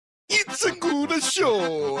a good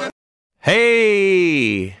show.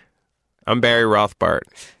 Hey, I'm Barry Rothbart.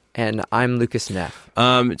 And I'm Lucas Neff.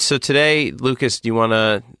 So today, Lucas, do you want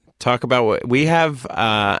to talk about what we have?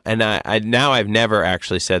 And I've never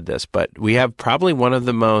actually said this, but we have probably one of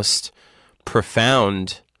the most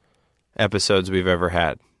profound episodes we've ever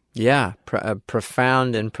had. Yeah,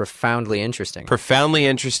 profound and profoundly interesting. Profoundly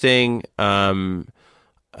interesting. It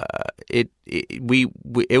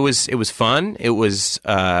was fun. It was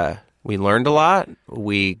we learned a lot.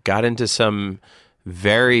 We got into some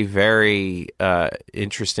very, very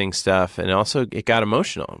interesting stuff, and also it got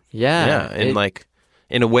emotional. Yeah, and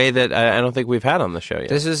in a way that I don't think we've had on the show yet.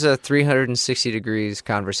 This is a 360 degrees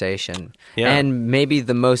conversation, Yeah. and maybe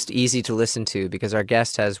the most easy to listen to because our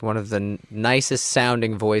guest has one of the nicest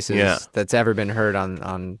sounding voices that's ever been heard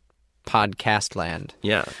on podcast land.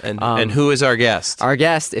 Yeah, and who is our guest? Our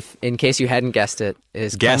guest, if in case you hadn't guessed it,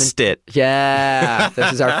 is it. Yeah,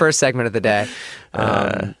 this is our first segment of the day.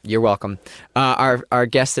 You're welcome. Our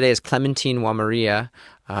guest today is Clementine Wamaria.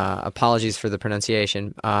 Apologies for the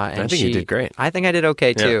pronunciation. And I think you did great. I think I did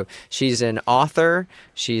okay, too. Yeah. She's an author.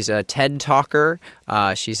 She's a TED talker.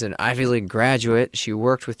 She's an Ivy League graduate. She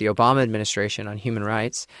worked with the Obama administration on human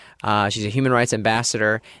rights. She's a human rights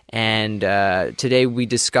ambassador. And today we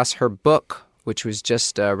discuss her book, which was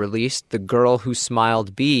just released, The Girl Who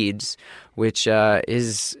Smiled Beads, which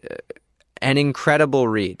is an incredible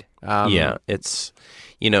read.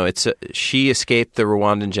 She escaped the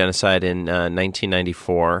Rwandan genocide in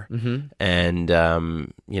 1994, and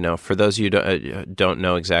for those of you who don't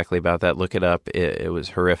know exactly about that, look it up. It was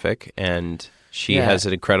horrific, and she has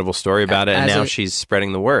an incredible story about it, and now she's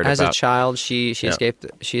spreading the word. As a child, she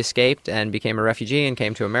escaped and became a refugee and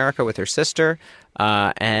came to America with her sister,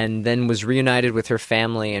 and then was reunited with her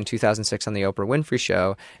family in 2006 on the Oprah Winfrey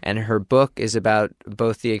Show. And her book is about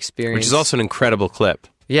both the experience, which is also an incredible clip.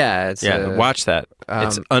 Yeah, watch that.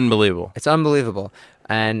 It's unbelievable. It's unbelievable.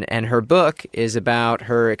 And her book is about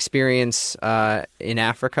her experience in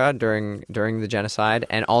Africa during the genocide,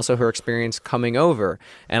 and also her experience coming over.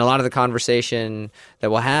 And a lot of the conversation that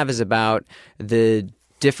we'll have is about the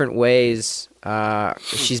different ways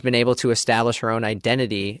she's been able to establish her own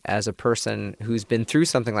identity as a person who's been through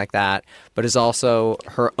something like that, but is also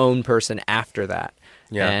her own person after that.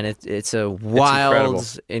 Yeah. And it's a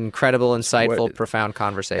wild, incredible, insightful, profound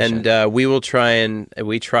conversation. And we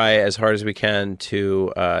try as hard as we can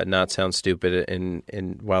to not sound stupid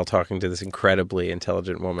in while talking to this incredibly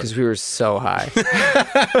intelligent woman. Because we were so high.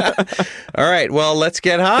 All right, well, let's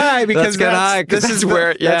get high because that's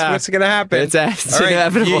what's going to happen. It's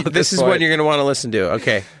inevitable. This is what you're going to want to listen to.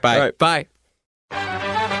 Okay, bye. All right, bye.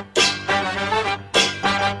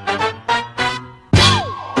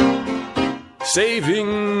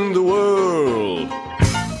 Saving the World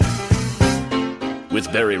with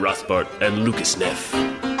Barry Rothbart and Lucas Neff.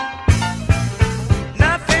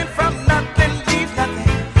 Nothing from nothing leaves nothing.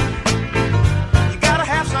 You gotta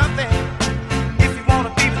have something if you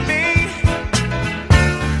wanna be with me.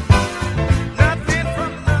 Nothing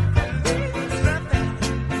from nothing leaves nothing.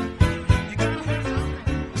 You gotta have something.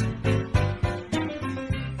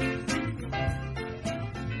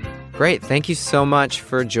 Great. Thank you so much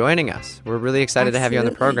for joining us. We're really excited to have you on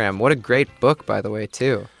the program. What a great book, by the way,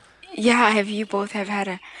 too. Yeah, have you both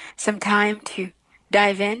had some time to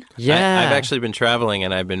dive in? Yeah. I've actually been traveling,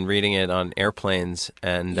 and I've been reading it on airplanes,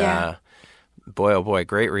 and boy, oh boy,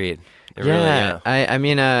 great read. It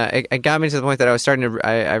it got me to the point that I was starting to.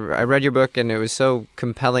 I read your book and it was so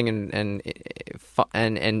compelling and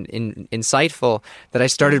insightful that I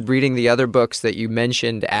started reading the other books that you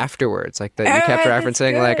mentioned afterwards, like that you kept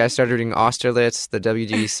referencing. Like I started reading Austerlitz, the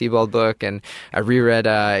W.G. Sebald book, and I reread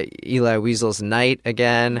Eli Wiesel's Night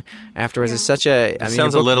again afterwards. It's such a. It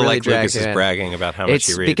sounds a little like Lucas is bragging about how much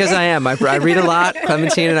he reads. Because I am. I read a lot,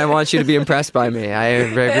 Clementine, and I want you to be impressed by me.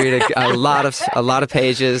 I read a lot of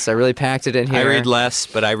pages. I really packed it in here. I read less,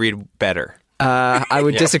 but I read better. I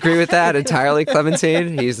would disagree with that entirely,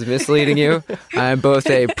 Clementine. He's misleading you. I'm both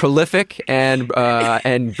a prolific and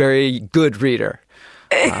very good reader.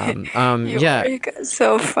 You're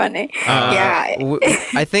so funny.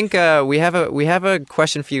 I think we have a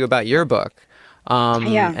question for you about your book.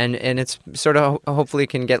 And it's sort of hopefully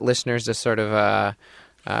can get listeners to sort of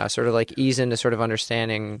like ease into sort of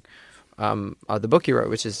understanding the book you wrote,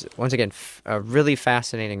 which is once again a really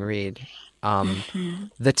fascinating read.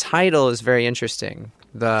 The title is very interesting.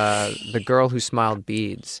 The Girl Who Smiled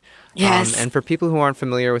Beads. Yes. And for people who aren't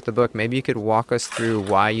familiar with the book, maybe you could walk us through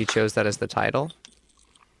why you chose that as the title.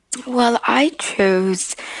 Well, I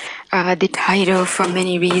chose the title for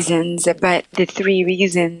many reasons, but the three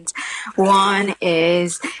reasons. One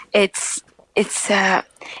is it's it's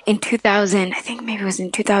in 2000. I think maybe it was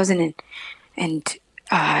in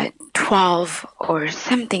 2012 or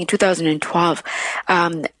something. 2012.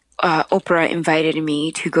 Oprah invited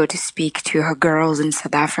me to go to speak to her girls in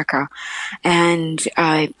South Africa, and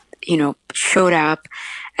I, showed up,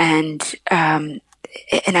 and I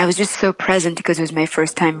was just so present because it was my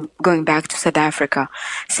first time going back to South Africa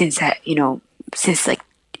since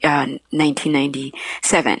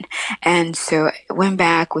 1997. And so I went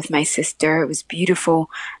back with my sister. It was beautiful,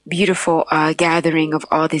 beautiful gathering of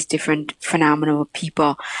all these different phenomenal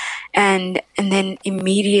people. And then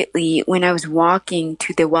immediately when I was walking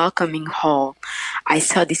to the welcoming hall, I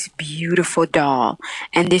saw this beautiful doll,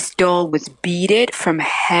 and this doll was beaded from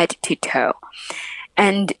head to toe.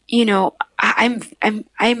 And I'm an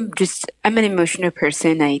emotional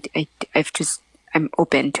person. I'm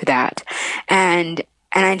open to that, and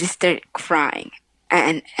I just started crying.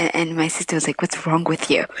 And my sister was like, "What's wrong with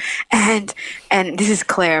you?" And this is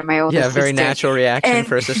Claire, my older sister. Yeah, very natural reaction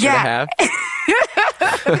for a sister to have.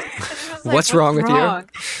 What's wrong with you?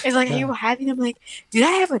 It's like, are you happy? And I'm like, did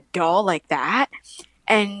I have a doll like that?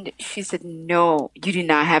 And she said, no, you do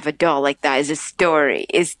not have a doll like that. It's a story.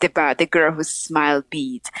 It's about the girl who smiled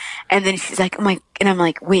beads. And then she's like, oh my, and I'm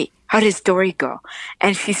like, wait, how did the story go?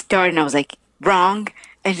 And she started, and I was like, wrong.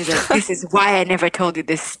 And she's like, this is why I never told you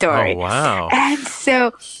this story. Oh, wow. And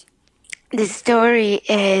so the story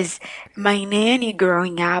is my nanny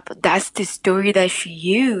growing up. That's the story that she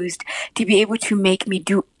used to be able to make me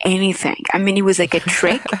do anything. I mean, it was like a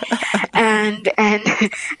trick. and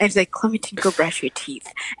it's like, Clementine, go brush your teeth.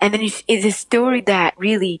 And then it's a story that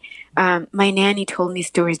really, my nanny told me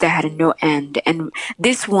stories that had no end. And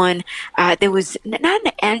this one, there was not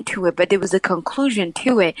an end to it, but there was a conclusion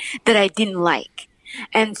to it that I didn't like.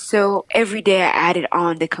 And so every day I added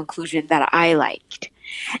on the conclusion that I liked.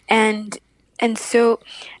 And so,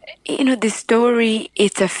 the story,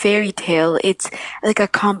 it's a fairy tale. It's like a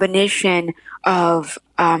combination of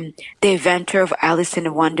the adventure of Alice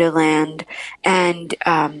in Wonderland and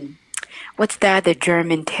what's that? The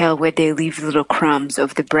German tale where they leave little crumbs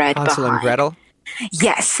of the bread Hansel behind. and Gretel?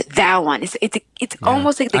 Yes, that one. It's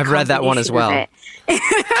almost like the I've read that one as well.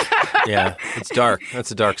 Yeah, it's dark. That's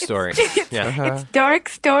a dark story. Yeah. It's dark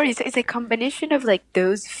stories. It's a combination of like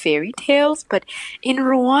those fairy tales, but in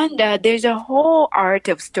Rwanda, there's a whole art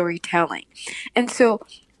of storytelling. And so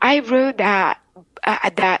I wrote that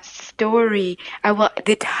story.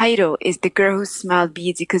 The title is The Girl Who Smiled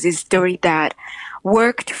Beads because it's a story that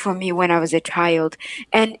worked for me when I was a child.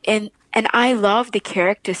 And I love the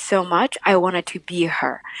character so much, I wanted to be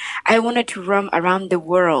her. I wanted to roam around the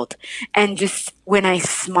world, and just when I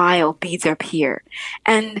smile, beads appear.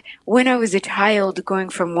 And when I was a child going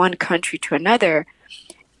from one country to another,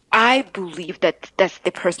 I believed that that's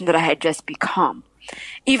the person that I had just become.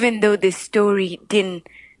 Even though this story didn't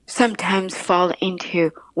sometimes fall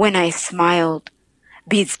into when I smiled,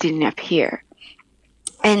 beads didn't appear.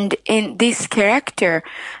 And in this character,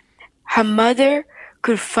 her mother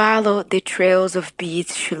could follow the trails of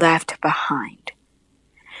beads she left behind.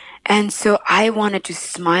 And so I wanted to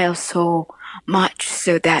smile so much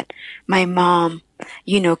so that my mom,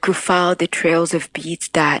 could follow the trails of beads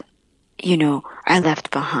that, I left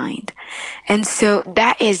behind. And so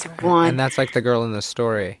that is one. And that's like the girl in the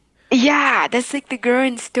story. Yeah, that's like the girl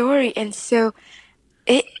in the story. And so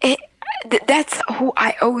that's who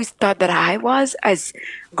I always thought that I was as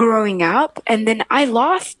growing up. And then I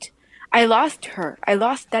lost her. I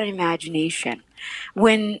lost that imagination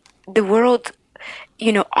when the world,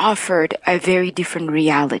 offered a very different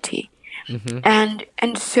reality. Mm-hmm.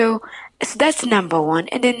 And so that's number one.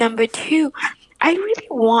 And then number two, I really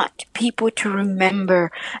want people to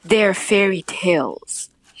remember their fairy tales.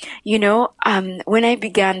 When I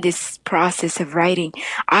began this process of writing,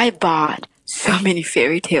 I bought so many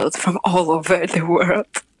fairy tales from all over the world.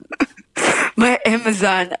 My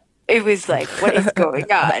Amazon, it was like, what is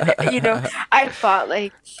going on? I bought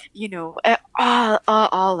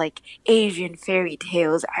all like Asian fairy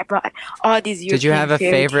tales. I bought all these European. Did you have a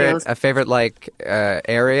tales. favorite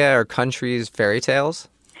area or country's fairy tales?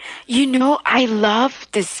 I love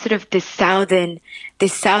the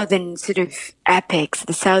southern sort of epics,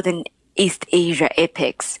 the southern East Asia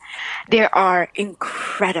epics. They are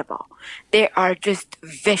incredible. They are just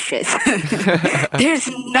vicious. There's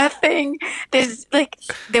like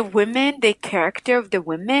the character of the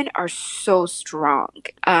women are so strong.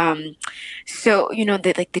 The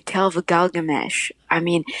tale of Gilgamesh. I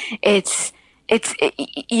mean, it's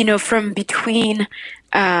from between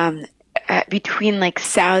like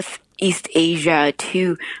Southeast Asia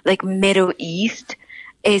to like Middle East.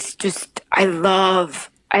 It's just, I love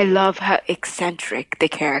I love how eccentric the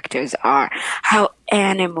characters are, how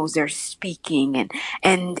animals are speaking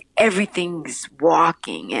and everything's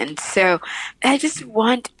walking. And so I just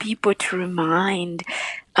want people to remind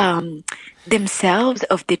themselves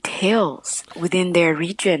of the tales within their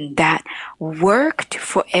region that worked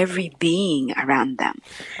for every being around them.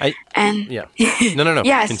 Yeah. No.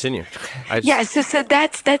 Yes. Continue. So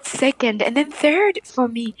that's second. And then third, for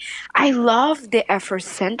me, I love the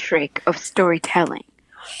Afrocentric of storytelling.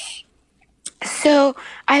 So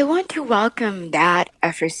I want to welcome that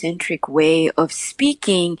Afrocentric way of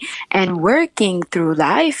speaking and working through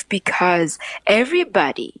life, because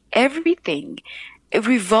everybody, everything, it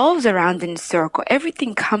revolves around in a circle.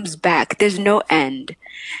 Everything comes back. There's no end.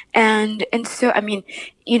 And so, I mean,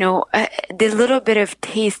 the little bit of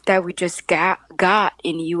taste that we just got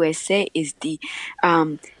in USA is the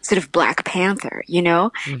sort of Black Panther,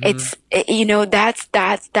 It's, that's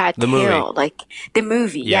that the tale, movie. like the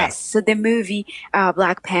movie. Yeah. Yes. So the movie,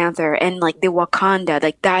 Black Panther, and like the Wakanda,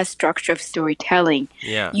 like that structure of storytelling,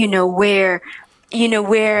 Yeah. where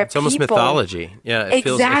It's almost people, mythology. Yeah, it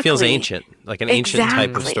feels Exactly. ancient, like an ancient type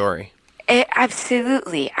of Exactly. story.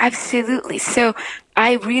 Absolutely. So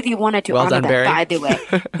I really wanted to Well honor done, that, Barry. by the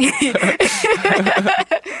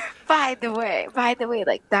way. By the way,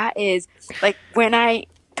 like that is like when I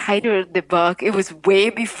titled the book, it was way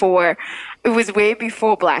before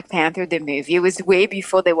Black Panther the movie. It was way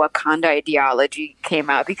before the Wakanda ideology came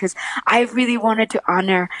out, because I really wanted to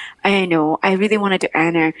honor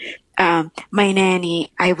my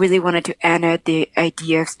nanny. I really wanted to honor the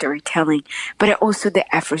idea of storytelling, but also the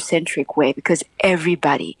Afrocentric way, because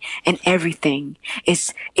everybody and everything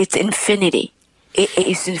it's infinity.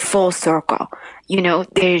 It's in full circle.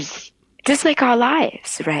 There's just like our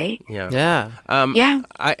lives, right? Yeah. Yeah. Yeah.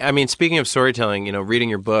 I mean, speaking of storytelling, reading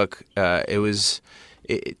your book,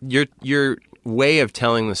 your way of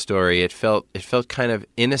telling the story. It felt kind of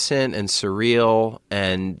innocent and surreal.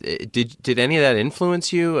 And did any of that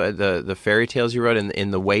influence you? The fairy tales you wrote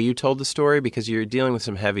in the way you told the story, because you're dealing with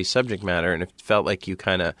some heavy subject matter, and it felt like you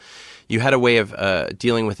had a way of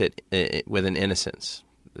dealing with it with an innocence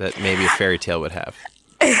that maybe a fairy tale would have.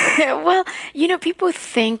 Well, people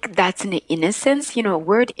think that's an innocence.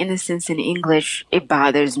 Word innocence in English, it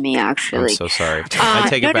bothers me, I'm actually. so sorry. I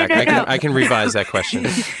take it back. No. I can revise that question.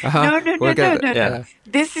 No. We're good. Yeah.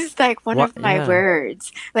 This is like one of my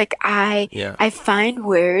words. Like I find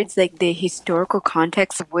words, like the historical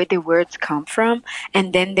context of where the words come from,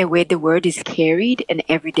 and then the way the word is carried in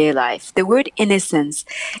everyday life. The word innocence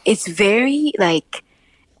is very like,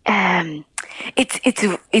 it's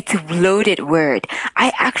a loaded word.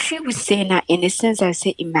 I actually would say not innocence, I would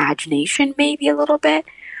say imagination, maybe a little bit.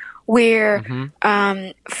 Where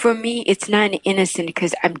for me it's not innocent,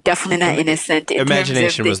 because I'm definitely not innocent.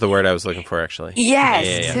 Imagination was the word I was looking for, actually.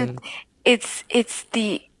 Yes. Yeah. So it's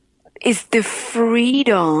the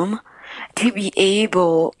freedom to be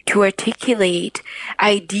able to articulate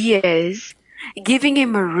ideas, giving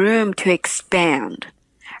him a room to expand,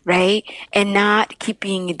 right? And not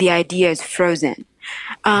keeping the ideas frozen.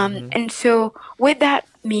 And so what that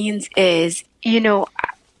means is,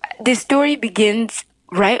 the story begins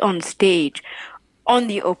right on stage, on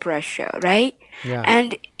the Oprah show, right? Yeah.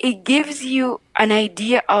 And it gives you an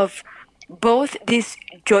idea of both this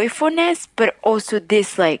joyfulness, but also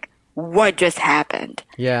this like, what just happened?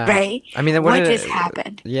 Yeah. Right? I mean, what just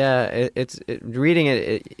happened? Yeah, reading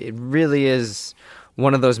it really is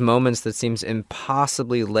one of those moments that seems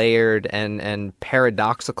impossibly layered and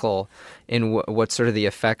paradoxical in what sort of the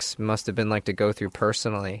effects must have been like to go through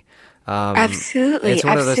personally. Absolutely. It's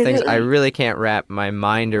one of those things I absolutely. really can't wrap my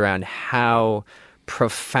mind around how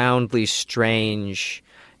profoundly strange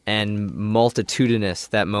and multitudinous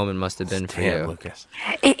that moment must have been for Damn, you. Lucas.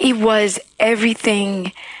 It was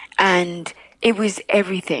everything, and it was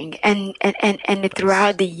everything, and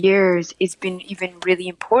throughout the years it's been even really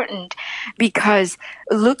important, because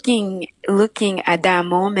looking at that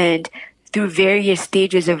moment through various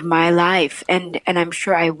stages of my life, and I'm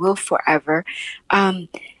sure I will forever, and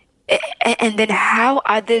then how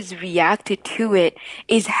others reacted to it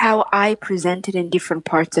is how I presented in different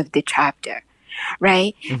parts of the chapter,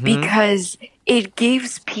 right? Because it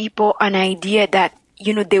gives people an idea that,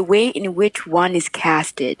 the way in which one is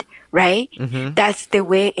casted, right? That's the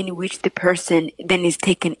way in which the person then is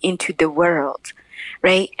taken into the world,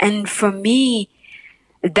 right? And for me,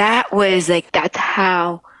 that's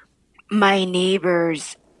how my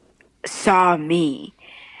neighbors saw me.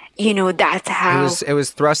 that's how. It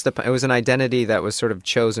was thrust upon. It was an identity that was sort of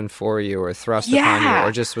chosen for you, or thrust upon you,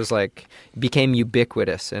 or just was like became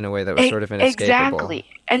ubiquitous in a way that was sort of inescapable. Exactly.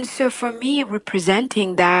 And so for me,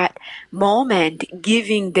 representing that moment,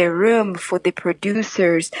 giving the room for the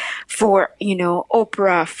producers, for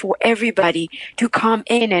Oprah, for everybody to come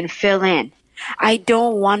in and fill in. I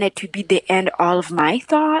don't want it to be the end all of my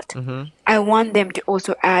thought. Mm-hmm. I want them to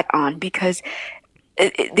also add on, because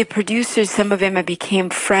the producers, some of them I became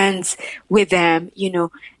friends with them.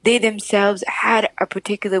 They themselves had a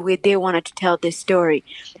particular way they wanted to tell this story.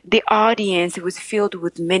 The audience was filled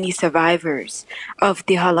with many survivors of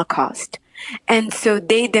the Holocaust. And so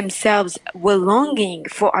they themselves were longing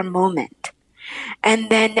for a moment. And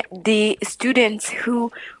then the students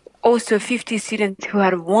who also 50 students who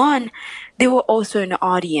had won, they were also in the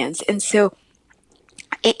audience. And so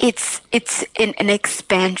it's an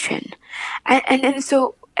expansion.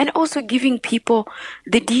 And also giving people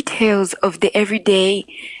the details of the everyday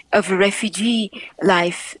of refugee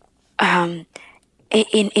life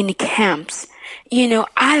in camps.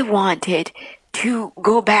 I wanted to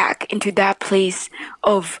go back into that place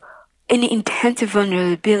of an intensive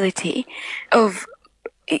vulnerability, of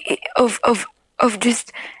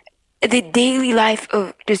just the daily life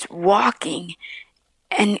of just walking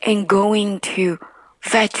and going to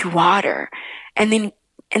fetch water, and then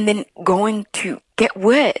going to get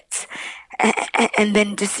woods, and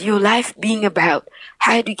then just your life being about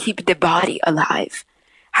how to keep the body alive,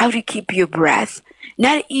 how to keep your breath,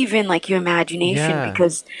 not even like your imagination,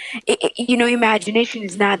 because imagination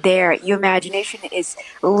is not there. Your imagination is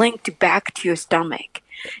linked back to your stomach.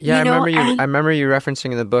 Yeah, I remember you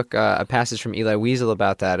referencing in the book a passage from Elie Wiesel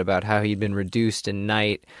about that, about how he'd been reduced in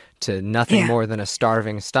night to nothing more than a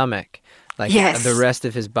starving stomach. Like the rest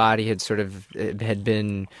of his body had sort of had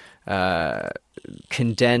been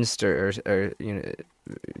condensed or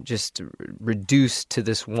just reduced to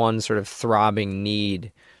this one sort of throbbing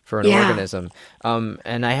need for an organism.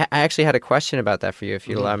 And I actually had a question about that for you, if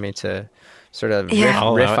you'd allow me to sort of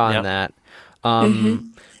riff on that.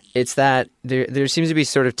 It's that there seems to be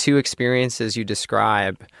sort of two experiences you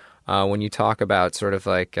describe when you talk about sort of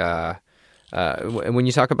like when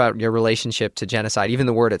you talk about your relationship to genocide, even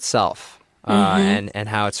the word itself. And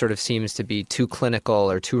how it sort of seems to be too clinical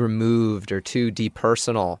or too removed or too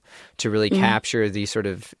depersonal to really capture the sort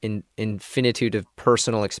of infinitude of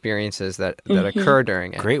personal experiences that occur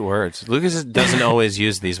during it. Great words. Lucas doesn't always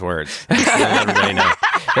use these words. Just to let everybody know.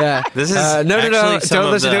 Yeah. This is no.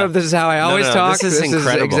 Don't listen to him. This is how I always talk. This is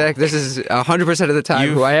incredible. This is 100% of the time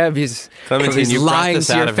who I am. He's lying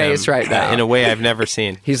to your face right now in a way I've never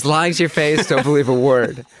seen. He's lying to your face. Don't believe a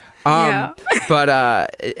word. But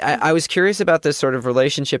I was curious about this sort of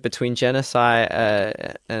relationship between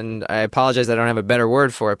genocide, and I apologize I don't have a better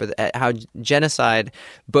word for it, but how genocide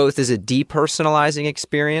both is a depersonalizing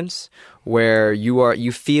experience where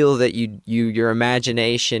you feel that your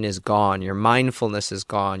imagination is gone, your mindfulness is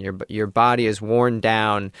gone, your body is worn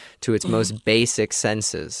down to its most basic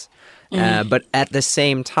senses. But at the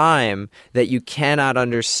same time, that you cannot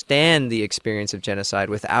understand the experience of genocide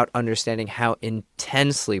without understanding how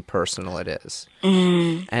intensely personal it is.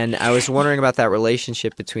 And I was wondering about that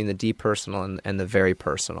relationship between the depersonal and the very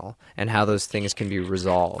personal, and how those things can be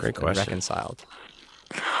resolved and reconciled.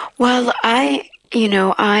 Well, I,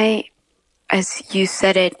 as you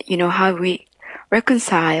said it, how we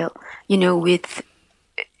reconcile, with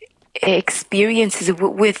experiences,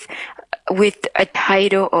 with a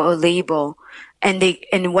title or a label, and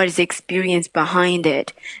what is the experience behind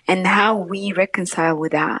it, and how we reconcile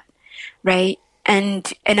with that, right?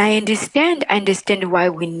 And I understand why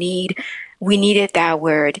we needed that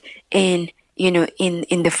word in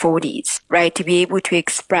the 40s, right, to be able to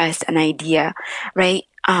express an idea, right,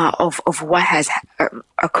 of what has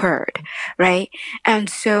occurred, right? And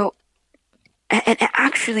so. And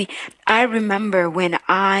actually, I remember when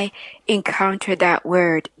I encountered that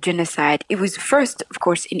word genocide, it was first, of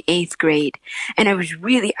course, in 8th grade, and I was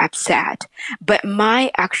really upset. But my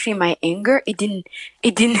anger, it didn't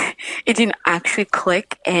actually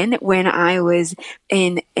click in when I was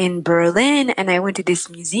in Berlin, and I went to this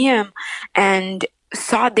museum and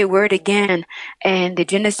saw the word again, and the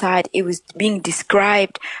genocide, it was being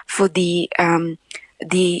described for the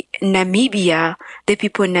Namibia, the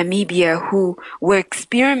people in Namibia who were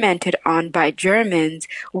experimented on by Germans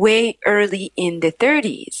way early in the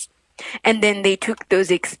 30s. And then they took those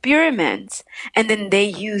experiments and then they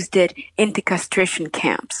used it into castration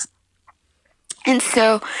camps. And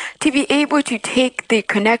so to be able to take the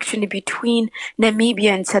connection between Namibia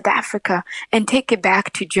and South Africa and take it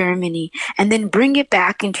back to Germany and then bring it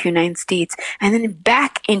back into United States and then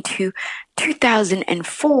back into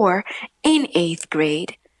 2004 in 8th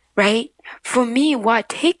grade, right? For me, what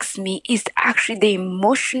takes me is actually the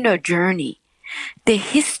emotional journey, the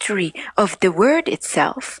history of the word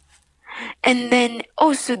itself, and then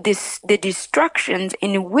also the destructions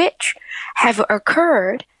in which have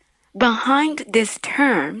occurred behind these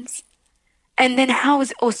terms, and then how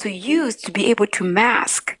it's also used to be able to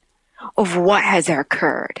mask of what has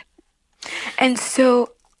occurred. And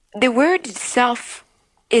so the word itself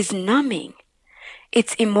is numbing.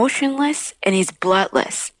 It's emotionless and it's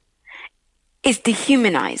bloodless. It's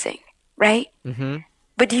dehumanizing, right? Mm-hmm.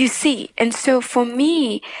 But you see, and so for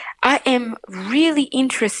me, I am really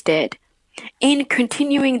interested in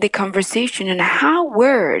continuing the conversation on how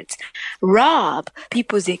words rob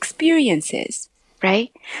people's experiences,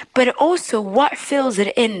 right? But also what fills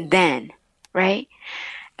it in then, right?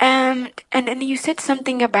 And then you said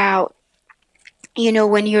something about,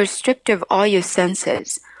 when you're stripped of all your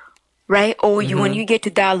senses, right? Or when you get to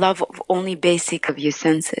that level of only basic of your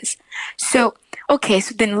senses. So, okay,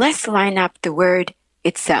 so then let's line up the word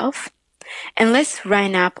itself and let's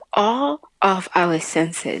line up all of our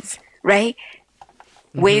senses, right?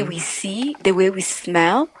 Way we see, the way we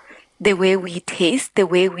smell, the way we taste, the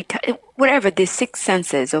way we whatever, the 6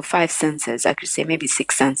 senses or 5 senses, I could say maybe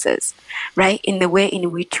 6 senses, right? In the way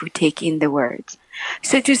in which we take in the words.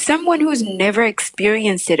 So to someone who's never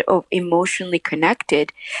experienced it or emotionally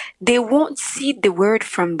connected, they won't see the word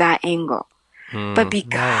from that angle. But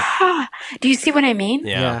because, do you see what I mean?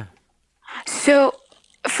 Yeah. So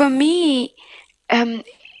for me,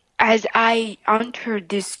 as I entered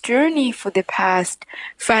this journey for the past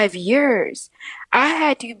 5 years, I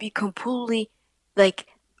had to be completely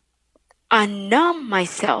unnumb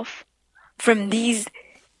myself from these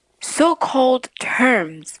so-called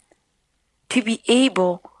terms to be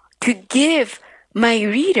able to give my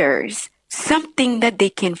readers something that they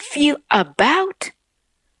can feel about.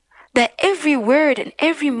 That every word and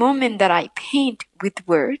every moment that I paint with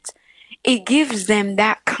words, it gives them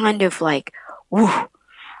that kind of woo.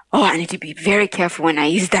 Oh, I need to be very careful when I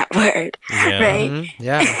use that word, right? Mm-hmm.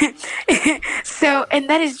 Yeah. So, and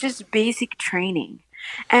that is just basic training.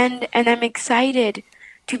 And I'm excited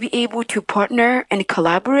to be able to partner and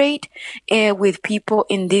collaborate with people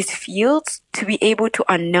in these fields to be able to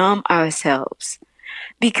unnumb ourselves.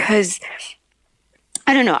 Because,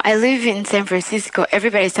 I don't know, I live in San Francisco.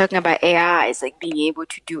 Everybody's talking about AI. It's like being able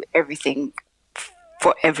to do everything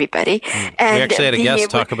for everybody. And we actually had a guest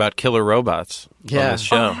talk about killer robots on this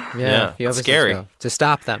show. It's scary. To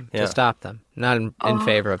stop them. Not in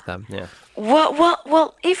favor of them. Yeah.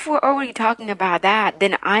 Well, if we're already talking about that,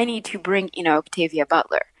 then I need to bring in Octavia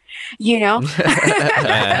Butler. Yeah.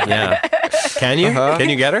 Can you? Can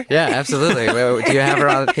you get her? Yeah, absolutely. Do you have her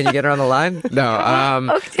on? Can you get her on the line? No.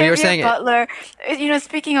 Octavia you were saying Butler.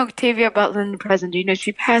 Speaking of Octavia Butler in the present,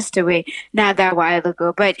 she passed away not that while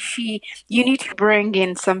ago. But you need to bring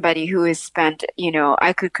in somebody who has spent.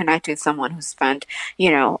 I could connect with someone who spent.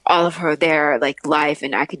 All of their life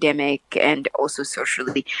and academic and also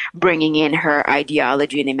socially, bringing in her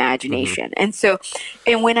ideology and imagination. And so,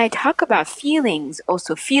 and when I talk about feelings,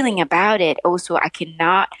 also feeling about it, also I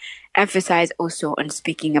cannot emphasize also on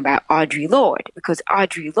speaking about Audre Lorde, because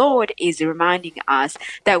Audre Lorde is reminding us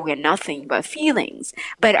that we're nothing but feelings,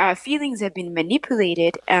 but our feelings have been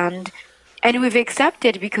manipulated and we've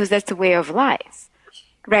accepted because that's the way of life,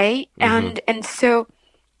 right? And so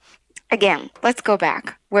again, let's go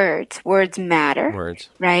back. Words matter,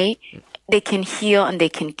 right? They can heal and they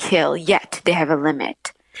can kill, yet they have a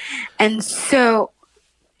limit. And so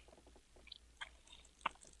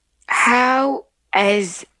how,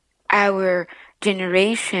 as our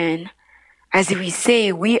generation, as we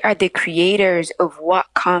say, we are the creators of what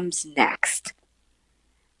comes next,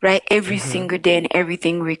 right? Every single day and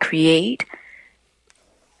everything we create.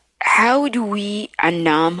 How do we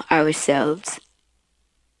unnumb ourselves?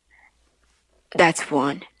 That's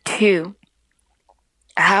 1. 2,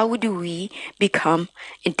 how do we become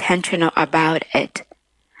intentional about it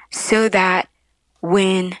so that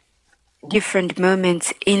when different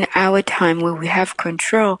moments in our time where we have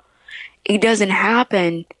control, it doesn't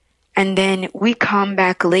happen, and then we come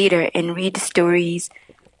back later and read stories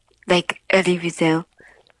like Elie Wiesel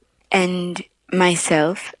and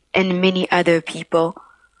myself and many other people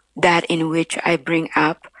that in which I bring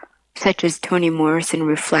up, such as Toni Morrison,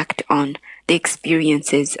 reflect on the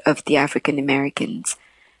experiences of the African Americans,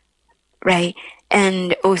 right?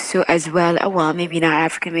 And also as well, maybe not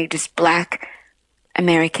African Americans, just Black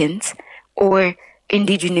Americans, or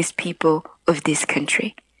indigenous people of this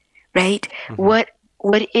country, right? What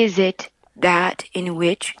is it that in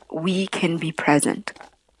which we can be present?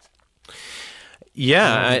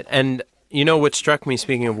 Yeah, and you know what struck me,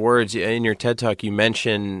 speaking of words, in your TED Talk, you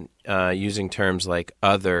mentioned using terms like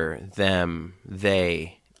other, them,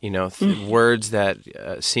 they, words that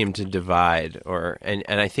seem to divide, and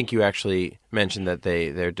I think you actually mentioned that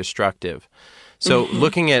they're destructive. So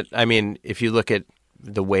looking at, if you look at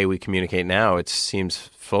the way we communicate now, it seems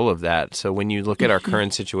full of that. So when you look at our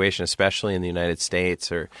current situation, especially in the United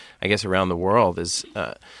States, or I guess around the world, is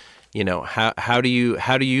how do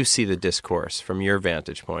you see the discourse from your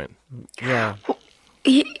vantage point? Yeah.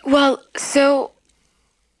 Well, so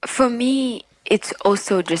for me, it's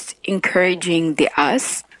also just encouraging the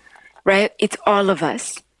us, right? It's all of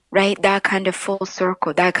us, right? That kind of full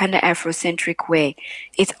circle, that kind of Afrocentric way.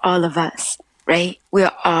 It's all of us, right? We're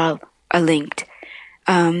all linked.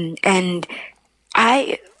 And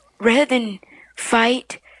I, rather than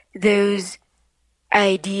fight those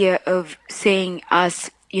idea of saying us,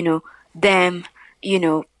 them,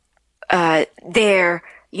 their,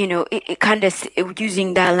 it kind of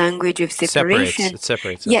using that language of separation. It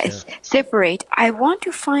separates. Yes, separate. I want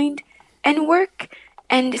to find and work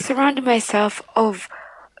and surround myself of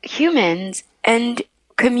humans and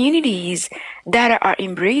communities that are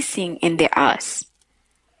embracing in the us.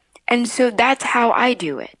 And so that's how I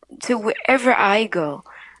do it. So wherever I go,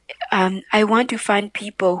 I want to find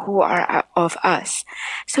people who are of us.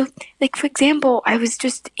 So, like, for example, I was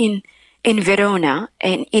just in Verona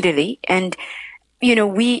in Italy, and,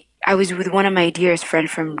 I was with one of my dearest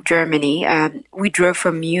friends from Germany. We drove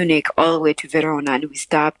from Munich all the way to Verona, and we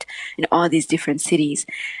stopped in all these different cities.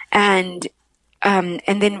 And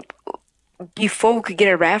then before we could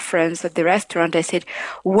get a reference of the restaurant, I said,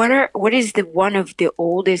 what is the one of the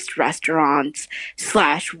oldest restaurants /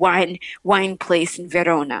 wine place in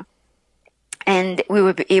Verona? And we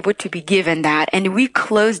were able to be given that, and we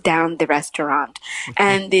closed down the restaurant.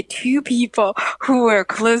 And the two people who were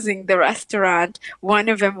closing the restaurant, one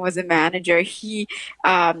of them was a manager. He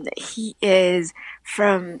is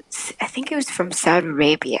from, I think it was from Saudi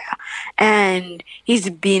Arabia, and he's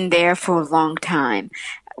been there for a long time.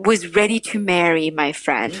 Was ready to marry my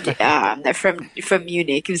friend from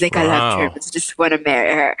Munich. He was like, I love Germans, just want to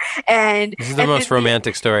marry her. And this is the most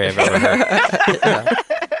romantic story I've ever heard.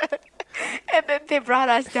 And then they brought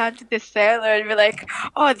us down to the cellar, and we're like,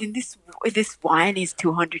 oh, then this wine is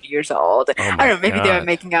 200 years old. I don't know, maybe they were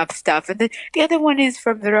making up stuff. And then the other one is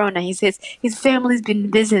from Verona. He says his family's been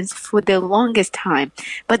in business for the longest time,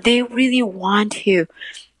 but they really want to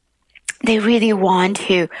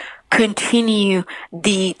continue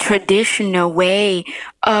the traditional way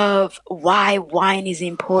of why wine is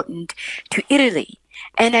important to Italy,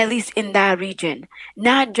 and at least in that region,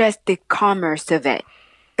 not just the commerce of it.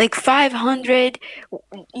 Like $500,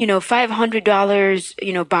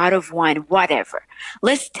 bottle of wine, whatever.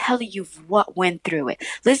 Let's tell you what went through it.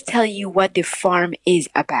 Let's tell you what the farm is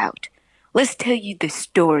about. Let's tell you the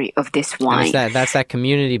story of this wine. That's that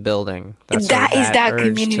community building. That is that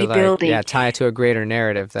community building. Yeah, tie it to a greater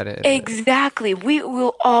narrative. Exactly. We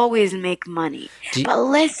will always make money. But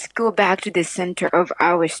let's go back to the center of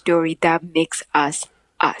our story that makes us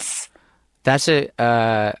us. That's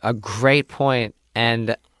a great point,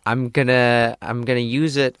 and I'm gonna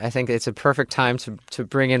use it. I think it's a perfect time to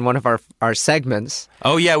bring in one of our segments.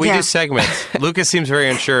 Oh yeah, we do segments. Lucas seems very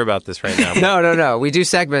unsure about this right now. No. We do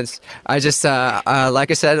segments. I just like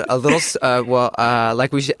I said, a little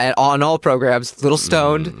like we should on all programs, little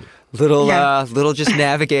stoned. Little just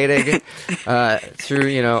navigating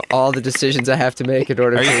through all the decisions I have to make in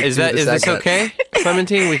order to. Is this okay,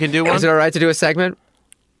 Clementine? We can do one. Is it all right to do a segment?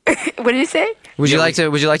 What did you say? Would you like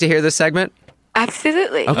to hear this segment?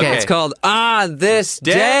 Absolutely. Okay, it's called This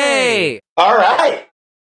Day. All right.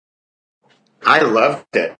 I loved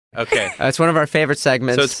it. Okay. It's one of our favorite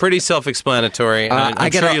segments. So it's pretty self-explanatory.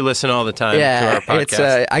 I'm sure you listen all the time to our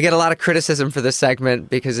podcast. I get a lot of criticism for this segment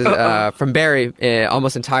because from Barry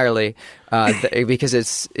almost entirely because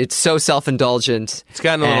it's so self-indulgent. It's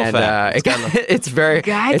gotten a little fat.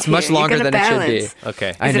 It's much longer than it should be.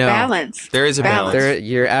 Okay. I know. A balance. There is a balance.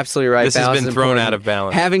 You're absolutely right. This has been thrown out of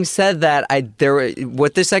balance. Having said that,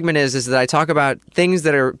 what this segment is that I talk about things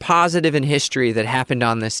that are positive in history that happened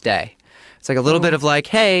on this day. It's like a little bit of like,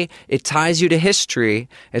 hey, it ties you to history.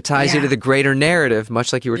 It ties you to the greater narrative,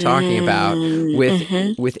 much like you were talking about,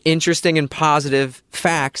 with interesting and positive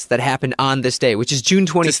facts that happened on this day, which is June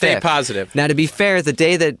 25th. To stay positive. Now, to be fair, the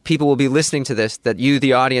day that people will be listening to this, that you,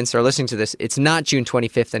 the audience, are listening to this, it's not June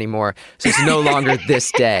 25th anymore, so it's no longer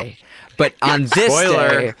this day. But on this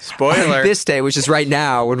Spoiler. on this day, which is right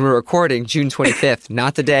now when we're recording, June 25th,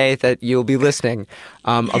 not the day that you'll be listening,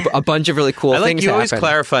 a bunch of really cool I like things you always happen.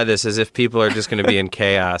 clarify this as if people are just going to be in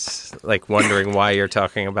chaos, like wondering why you're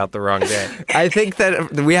talking about the wrong day. I think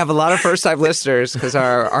that we have a lot of first-time listeners because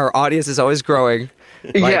our audience is always growing.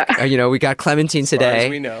 Like, Yeah. We got Clementine today. as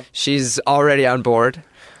we know. She's already on board.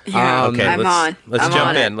 Yeah, Okay, I'm on. let's I'm jump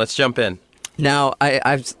on in. it. Let's jump in. Now,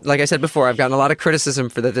 I've like I said before, I've gotten a lot of criticism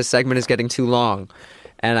for that this segment is getting too long,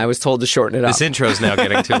 and I was told to shorten it up. This intro is now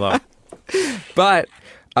getting too long. But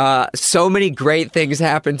so many great things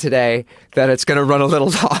happened today that it's going to run a little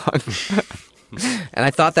long. And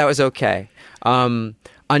I thought that was okay. On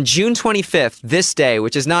June 25th, this day,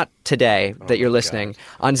 which is not today that you're listening,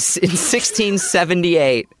 in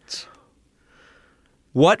 1678,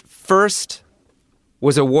 what first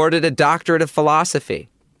was awarded a doctorate of philosophy?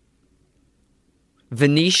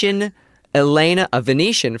 A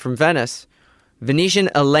Venetian from Venice, Venetian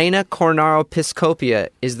Elena Cornaro Piscopia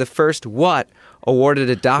is the first what awarded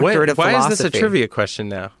a doctorate of Why philosophy? is this a trivia question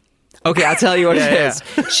now? Okay, I'll tell you what it Yeah. is.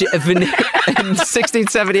 In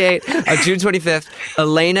 1678, on June 25th,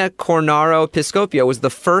 Elena Cornaro Piscopia was the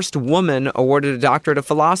first woman awarded a doctorate of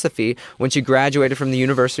philosophy when she graduated from the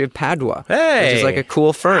University of Padua. Hey! Which is like a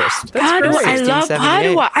cool first. Padua. I love 1678.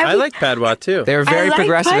 Padua. I like Padua too. They're very like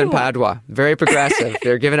progressive in Padua. Padua. Very progressive.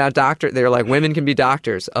 They're giving out they're like, women can be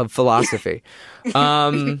doctors of philosophy.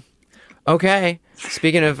 Okay.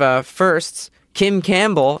 Speaking of firsts, Kim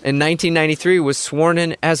Campbell in 1993 was sworn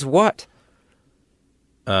in as what?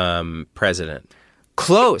 President.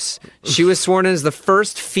 Close. She was sworn in as the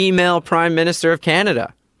first female prime minister of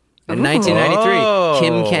Canada in 1993. Oh.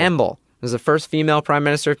 Kim Campbell was the first female prime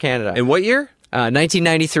minister of Canada. In what year?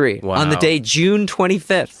 1993, Wow. on the day June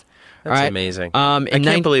 25th. That's All right? amazing. In I can't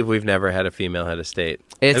nine- believe we've never had a female head of state.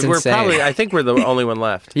 It's we're insane. I think we're the only one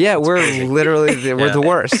left. Yeah, we're literally we're Yeah. the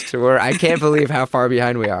worst. I can't believe how far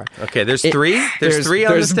behind we are. Okay, there's three? There's three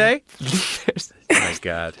on this day? there's, Oh my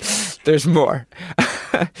God. there's more.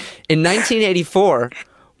 In 1984,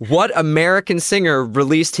 what American singer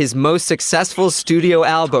released his most successful studio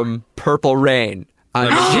album, Purple Rain, on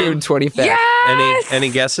June 25th? Yes! Any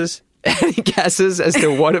guesses? Any guesses as to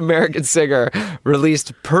what American singer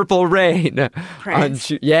released Purple Rain? Prince.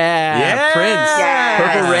 Prince. Yes.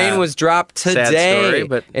 Purple Rain was dropped today story,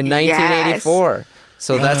 but- in 1984.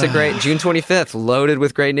 So that's a great June 25th, loaded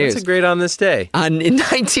with great news. That's a great on this day. In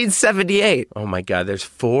 1978, Oh my God, there's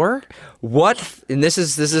four? and this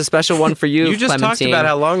is a special one for you, You just talked Clementine. about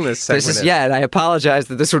how long this segment This is yeah, and I apologize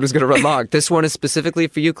that this one was going to run long. This one is specifically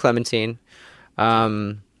for you, Clementine.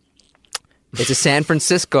 It's a San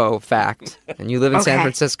Francisco fact, and you live in San Okay.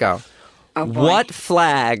 Francisco. Oh, boy. What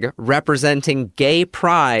flag representing gay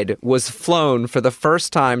pride was flown for the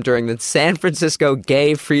first time during the San Francisco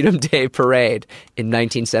Gay Freedom Day Parade in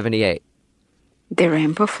 1978? The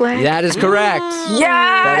rainbow flag? That is correct.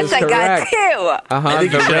 Yes, is I got correct. two. Uh-huh. I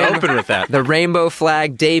think you should open with that. The rainbow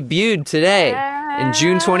flag debuted today in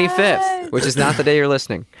June 25th, which is not the day you're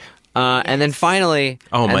listening. And then finally...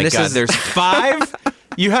 Oh and my this God, is- there's five?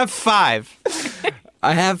 You have five.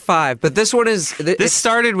 I have five, but this one is... This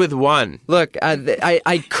started with one. Look,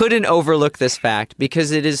 I couldn't overlook this fact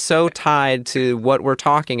because it is so tied to what we're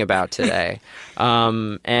talking about today,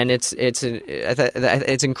 and it's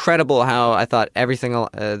incredible how I thought everything,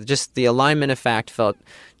 just the alignment of fact felt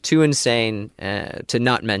too insane to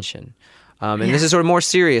not mention. And this is sort of a more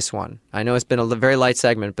serious one. I know it's been a very light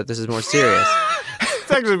segment, but this is more serious.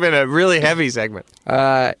 It's actually been a really heavy segment.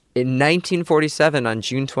 In 1947, on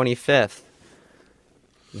June 25th,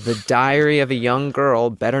 The Diary of a Young Girl,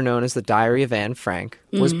 better known as The Diary of Anne Frank,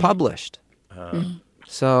 was published.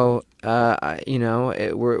 So,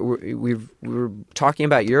 we're talking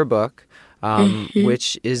about your book,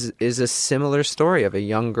 which is a similar story of a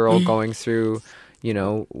young girl going through,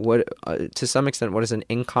 what to some extent what is an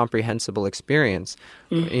incomprehensible experience,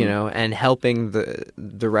 and helping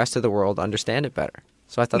the rest of the world understand it better.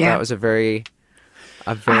 So I thought that was a very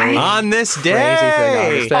On this crazy thing on this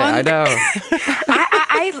day. day. I know.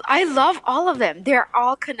 I love all of them. They're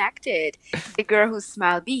all connected. The girl whose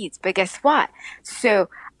smile beats. But guess what? So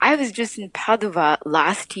I was just in Padua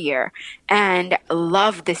last year and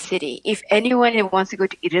love the city. If anyone wants to go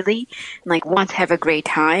to Italy and wants to have a great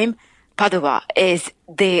time, Padua is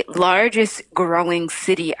the largest growing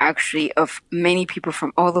city, actually, of many people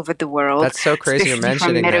from all over the world. That's so crazy you're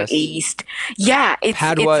especially mentioning from Middle this. East. Yeah,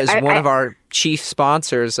 Padua is one of our chief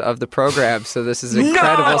sponsors of the program, so this is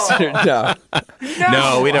incredible. No,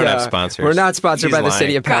 No, we don't have sponsors. we're not sponsored He's by the city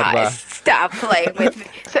lying. of Padua. Guys, stop playing with me.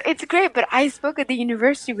 So it's great, but I spoke at the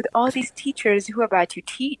university with all these teachers who are about to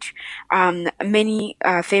teach many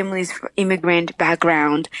families from immigrant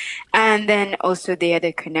background, and then also the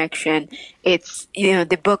other connection. It's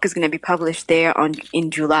the book is going to be published there in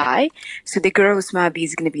July. So The Girl Who Smiled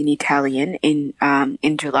Bees is going to be in Italian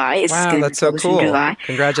in July. It's Wow, going to be that's so published cool. in July.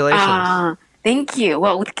 Congratulations. Thank you.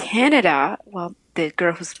 Well, with Canada, The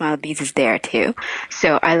Girl Who Smiled Bees is there too.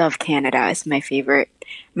 So I love Canada. It's my favorite.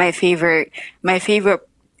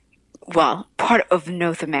 Well, part of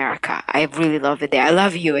North America. I really love it there. I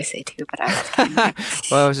love USA too, but I love Canada.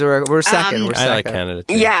 Well, so we're second. We're second. I like Canada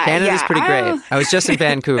too. Yeah, Canada's pretty great. Oh. I was just in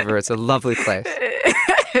Vancouver. It's a lovely place.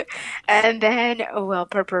 And then, well,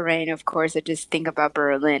 Purple Rain, of course. I just think about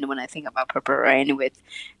Berlin when I think about Purple Rain with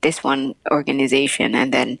this one organization.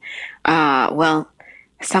 And then,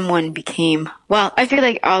 someone became, I feel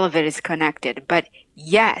like all of it is connected. But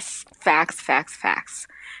yes, facts.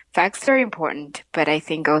 Facts are important, but I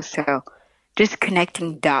think also just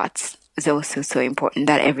connecting dots is also so important,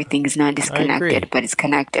 that everything is not disconnected, but it's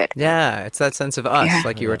connected. Yeah, it's that sense of us, Yeah.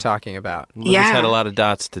 like you were talking about. We just had a lot of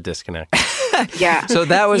dots to disconnect. Yeah. So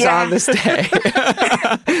that was on this day.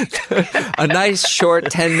 A nice short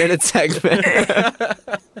 10-minute segment.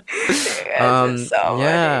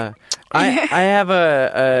 Yeah. I have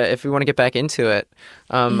if we want to get back into it,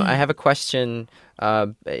 I have a question.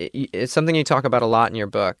 It's something you talk about a lot in your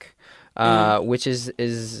book, which is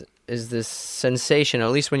this sensation,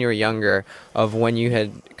 at least when you were younger, of when you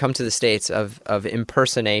had come to the States of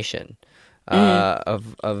impersonation.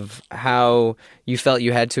 Of how you felt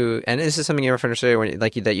you had to, and this is something you referred to when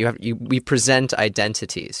we present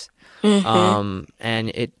identities. And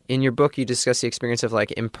in your book you discuss the experience of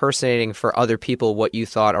like impersonating for other people what you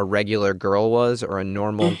thought a regular girl was or a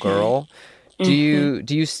normal girl. Do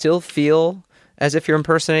you still feel as if you're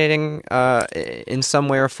impersonating in some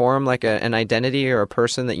way or form like an identity or a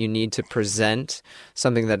person that you need to present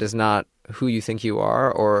something that is not who you think you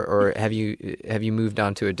are, or have you moved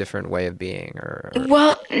on to a different way of being? Or...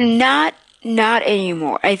 Well, not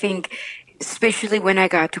anymore. I think, especially when I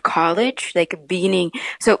got to college, like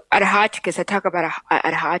so at Hotchkiss, I talk about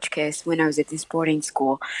at Hotchkiss when I was at this boarding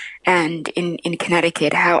school, and in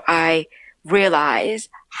Connecticut, how I realized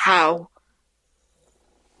how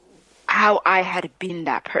I had been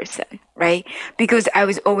that person, right? Because I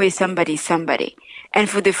was always somebody. And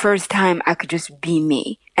for the first time, I could just be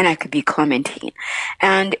me, and I could be Clementine.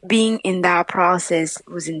 And being in that process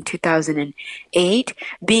was in 2008,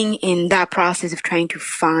 being in that process of trying to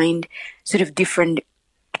find sort of different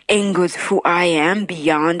angles of who I am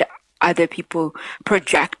beyond other people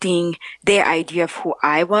projecting their idea of who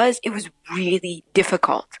I was, it was really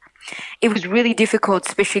difficult. It was really difficult,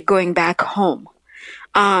 especially going back home.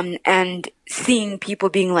 And seeing people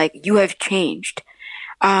being like, you have changed.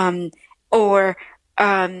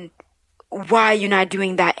 Why you're not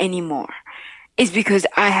doing that anymore is because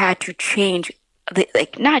I had to change,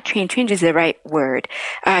 change is the right word.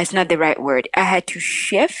 It's not the right word. I had to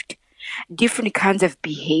shift different kinds of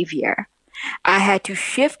behavior. I had to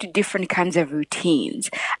shift different kinds of routines.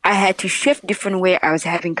 I had to shift different way I was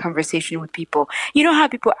having conversation with people. You know how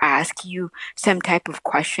people ask you some type of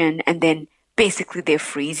question and then basically they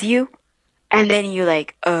freeze you? And then you're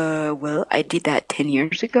like, I did that 10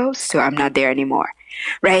 years ago, so I'm not there anymore.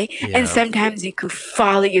 Right? Yeah. And sometimes you could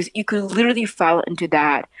literally fall into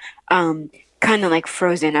that, kind of like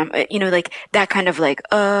Frozen. Like that kind of like,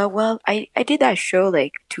 I did that show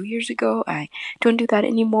like 2 years ago. I don't do that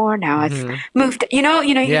anymore. Now I've moved,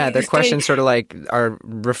 Yeah, the questions sort of like are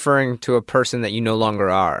referring to a person that you no longer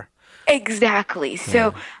are. Exactly.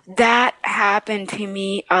 So that happened to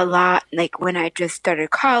me a lot, like when I just started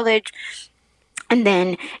college. And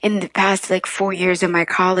then in the past, 4 years of my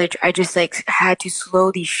college, I just had to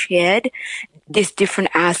slowly shed this different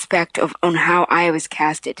aspect on how I was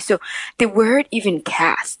casted. So the word even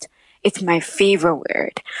cast, it's my favorite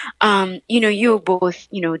word. You're both,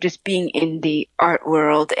 just being in the art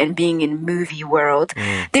world and being in movie world.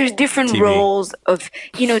 There's different TV. roles of,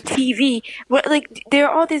 TV. There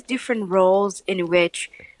are all these different roles in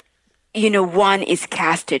which, one is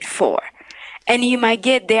casted for. And you might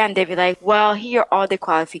get there and they'll be like, well, here are all the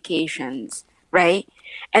qualifications, right?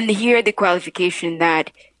 And here are the qualification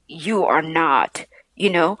that you are not,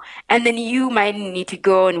 and then you might need to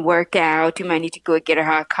go and work out. You might need to go get a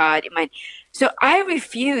haircut. So I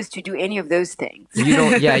refuse to do any of those things. You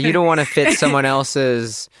don't want to fit someone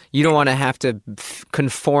else's, you don't want to have to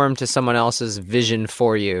conform to someone else's vision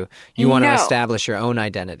for you. You want to establish your own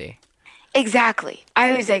identity. Exactly.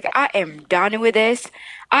 I was like, I am done with this.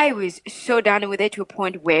 I was so done with it to a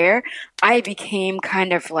point where I became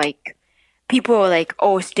kind of people were like,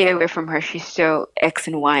 "Oh, stay away from her. She's so X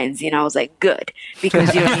and Y and Z." And I was like, "Good,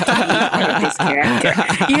 because you don't need to be part of this character."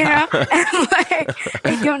 And like,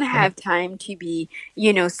 I don't have time to be,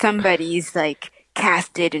 somebody's like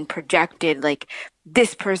casted and projected like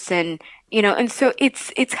this person, And so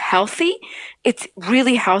it's healthy. It's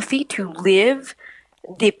really healthy to live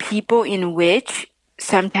the people in which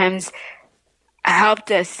sometimes helped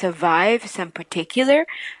us survive some particular,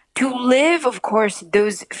 to live, of course,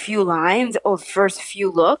 those few lines or first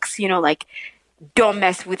few looks, like don't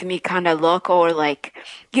mess with me kind of look, or like,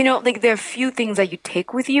 like there are few things that you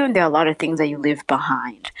take with you and there are a lot of things that you leave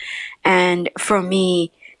behind. And for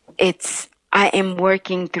me, I am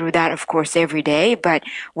working through that, of course, every day. But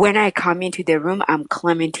when I come into the room, I'm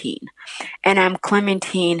Clementine. And I'm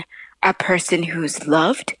Clementine, a person who's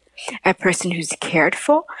loved, a person who's cared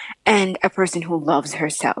for, and a person who loves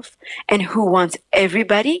herself and who wants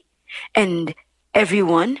everybody and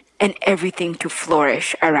everyone and everything to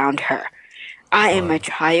flourish around her. I am a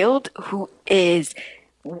child who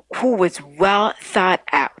was well thought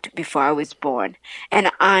out before I was born.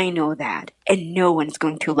 And I know that. And no one's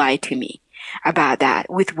going to lie to me about that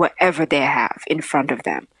with whatever they have in front of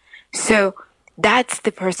them. So that's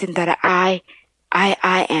the person that I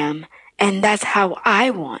am. And that's how I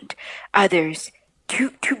want others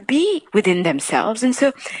to be within themselves. And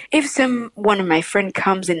so if one of my friend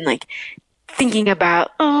comes and like thinking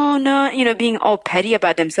about, oh no, being all petty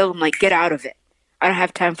about themselves, I'm like, get out of it. I don't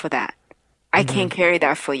have time for that. I can't carry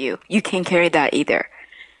that for you. You can't carry that either.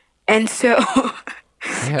 And so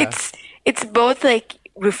it's both like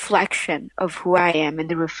reflection of who I am and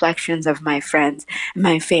the reflections of my friends,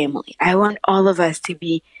 my family. I want all of us to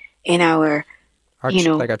be in our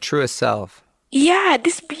like our truest self. Yeah,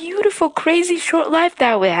 this beautiful, crazy short life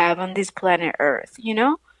that we have on this planet Earth,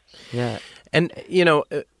 Yeah. And,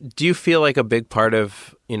 do you feel like a big part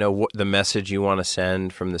of, the message you want to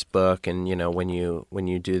send from this book and, when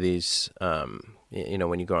you do these,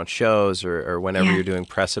 when you go on shows or whenever you're doing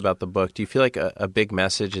press about the book, do you feel like a big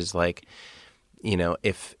message is like,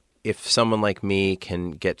 if someone like me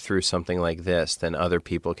can get through something like this, then other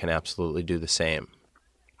people can absolutely do the same?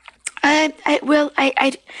 I'm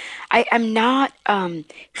not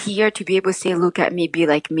here to be able to say, look at me, be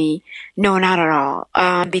like me. No, not at all.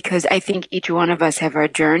 Because I think each one of us have our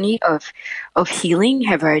journey of healing,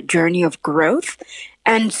 have our journey of growth.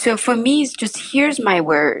 And so for me, it's just, here's my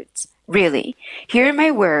words, really. Here are my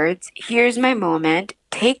words. Here's my moment.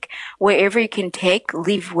 Take wherever you can take,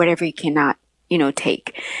 leave whatever you cannot.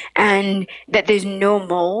 Take. And that there's no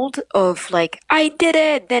mold of like, I did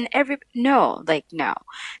it, then no.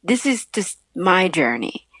 This is just my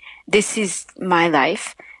journey. This is my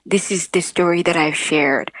life. This is the story that I've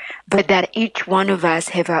shared. But that each one of us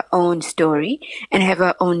have our own story and have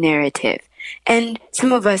our own narrative. And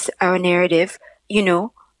some of us, our narrative,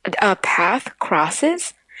 a path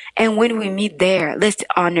crosses. And when we meet there, let's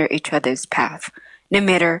honor each other's path, no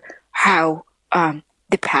matter how,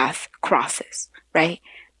 the path crosses, right?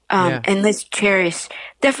 And let's cherish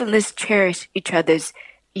each other's,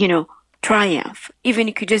 triumph. Even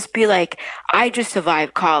you could just be like, I just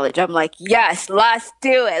survived college. I'm like, yes, let's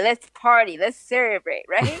do it. Let's party. Let's celebrate,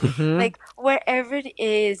 right? Like wherever it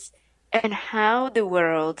is and how the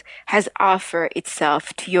world has offered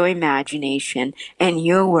itself to your imagination and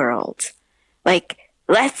your world. Like,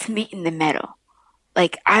 let's meet in the middle.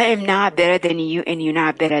 Like, I am not better than you and you're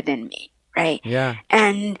not better than me. Right? Yeah.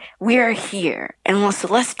 And we are here. And also,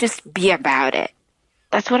 let's just be about it.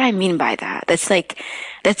 That's what I mean by that. That's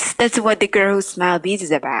what the Girl Who Smiled Bees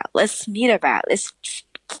is about. Let's meet about it.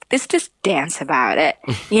 Let's just dance about it.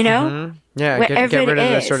 Mm-hmm. Yeah, get rid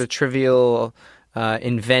of the sort of trivial,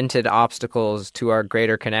 invented obstacles to our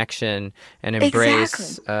greater connection and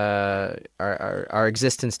embrace our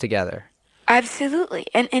existence together. Absolutely.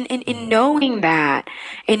 And in knowing that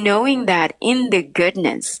in the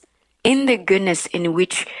goodness in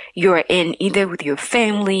which you're in, either with your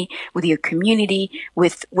family, with your community,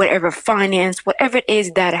 with whatever finance, whatever it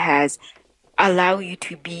is that has allowed you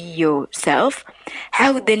to be yourself,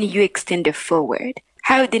 how then you extend it forward?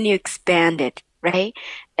 How then you expand it, right?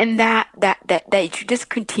 And that you should just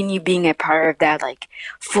continue being a part of that, like,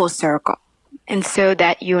 full circle. And so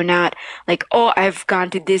that you're not like, oh, I've gone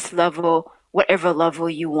to this level, whatever level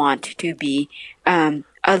you want to be,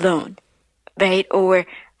 alone, right? Or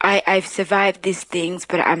I've survived these things,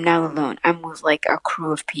 but I'm not alone. I'm with like a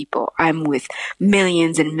crew of people. I'm with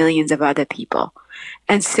millions and millions of other people.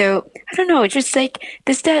 And so, I don't know, just like,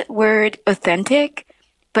 there's that word authentic,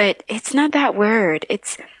 but it's not that word.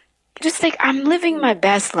 It's just like, I'm living my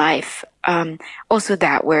best life. Also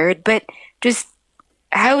that word, but just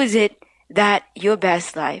how is it that your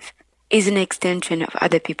best life is an extension of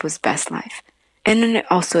other people's best life. And then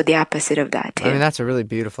also the opposite of that, too. I mean, that's a really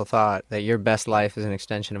beautiful thought, that your best life is an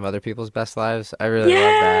extension of other people's best lives. I really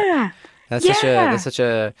love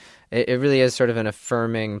that. It really is sort of an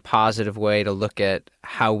affirming, positive way to look at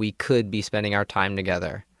how we could be spending our time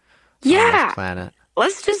together on this planet.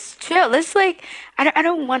 Let's just chill. Let's I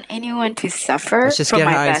don't want anyone to suffer Let's just from get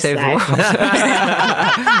my high and best save the life. world.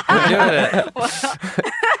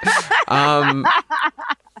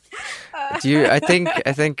 I think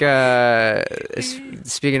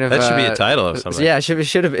speaking of That should be a title of something. Yeah, it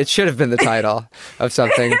should have been the title of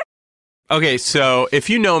something. Okay, so if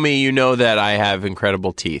you know me, you know that I have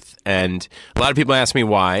incredible teeth. And a lot of people ask me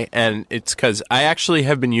why. And it's because I actually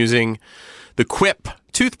have been using the Quip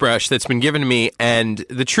toothbrush that's been given to me. And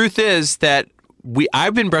the truth is that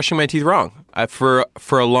I've been brushing my teeth wrong for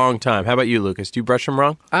a long time. How about you, Lucas? Do you brush them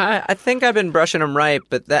wrong? I think I've been brushing them right,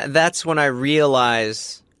 but that's when I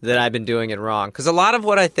realize that I've been doing it wrong. Because a lot of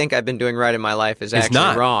what I think I've been doing right in my life is actually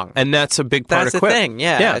not wrong. And that's a big part That's of the Quip. thing,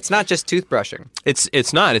 yeah. It's not just toothbrushing.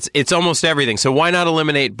 It's not. It's almost everything. So why not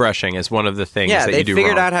eliminate brushing as one of the things that you do they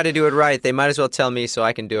figured wrong? out how to do it right. They might as well tell me so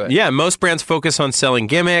I can do it. Yeah, most brands focus on selling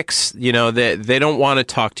gimmicks. You know, they don't want to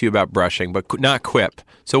talk to you about brushing, but not Quip.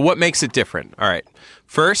 So what makes it different? All right.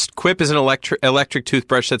 First, Quip is an electric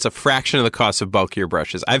toothbrush that's a fraction of the cost of bulkier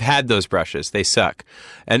brushes. I've had those brushes. They suck.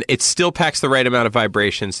 And it still packs the right amount of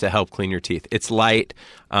vibrations to help clean your teeth. It's light.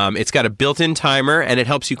 It's got a built-in timer, and it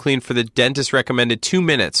helps you clean for the dentist-recommended 2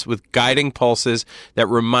 minutes with guiding pulses that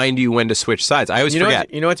remind you when to switch sides. I always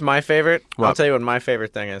forget. You know what's my favorite? What? I'll tell you what my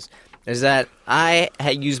favorite thing is that I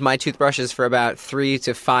had used my toothbrushes for about 3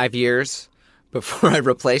 to 5 years before I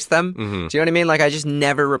replaced them. Mm-hmm. Do you know what I mean? Like, I just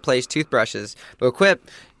never replaced toothbrushes. But with Quip,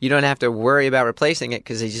 you don't have to worry about replacing it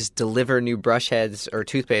because they just deliver new brush heads or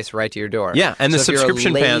toothpaste right to your door. Yeah, and the so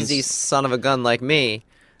subscription if you're a plans- lazy son of a gun like me,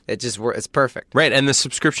 it's perfect. Right, and the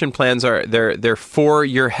subscription plans they're for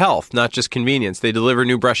your health, not just convenience. They deliver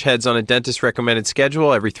new brush heads on a dentist-recommended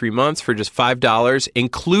schedule every 3 months for just $5,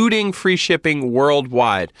 including free shipping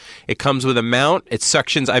worldwide. It comes with a mount. It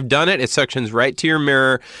suctions. I've done it. It suctions right to your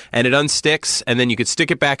mirror, and it unsticks, and then you could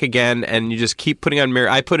stick it back again, and you just keep putting on mirror.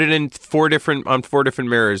 I put it in four different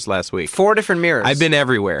mirrors last week. 4 different mirrors. I've been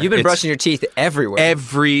everywhere. You've been brushing your teeth everywhere.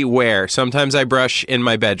 Everywhere. Sometimes I brush in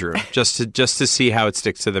my bedroom just to see how it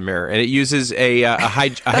sticks to the mirror, and it uses a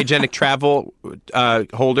hygienic travel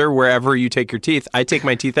holder wherever you take your teeth. I take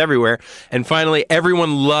my teeth everywhere. And finally,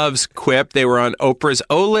 everyone loves Quip. They were on Oprah's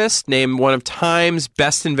O List, named one of Time's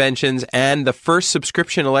best inventions, and the first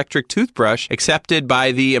subscription electric toothbrush accepted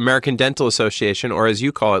by the American Dental Association, or as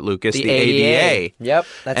you call it, Lucas, the ADA. Yep,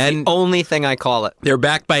 that's the only thing I call it. They're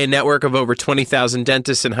backed by a network of over 20,000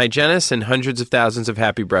 dentists and hygienists, and hundreds of thousands of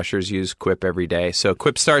happy brushers use Quip every day. So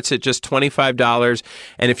Quip starts at just $25,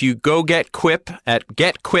 and if you go get Quip at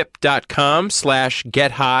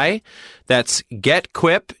getquip.com/gethigh, that's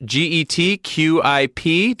getquip,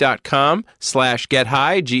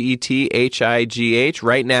 GETQIP.com/gethigh, GETHIGH.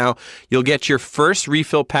 Right now, you'll get your first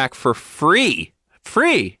refill pack for free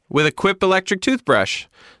with a Quip electric toothbrush.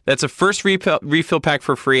 That's a first refill pack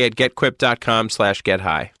for free at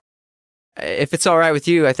getquip.com/gethigh. If it's all right with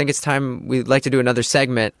you, I think it's time we'd like to do another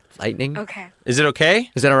segment. Lightning. Okay. Is it okay?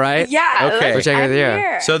 Is that all right? Yeah. Okay. We're checking I'm with you.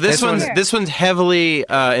 here. So this one's heavily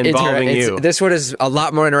involving you. This one is a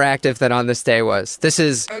lot more interactive than On This Day was. This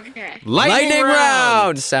is Okay. Lightning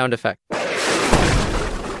round. sound effect.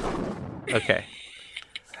 Okay.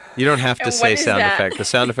 You don't have to And say what is sound that? effect. The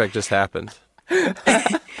sound effect just happened.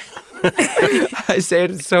 I say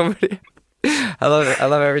it in so many. I love it. I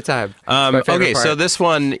love it every time. It's my favorite Okay, part. so this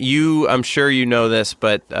one, I'm sure you know this,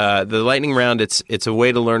 but the lightning round, it's a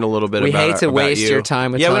way to learn a little bit We about hate to about waste you. your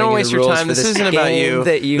time with Yeah, we telling don't you waste the your rules time. for This this isn't about game you.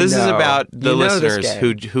 that you This is know. about the You know this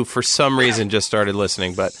listeners game. who for some reason just started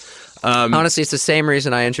listening. But honestly, it's the same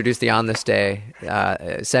reason I introduced the On This Day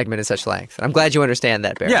segment in such length. I'm glad you understand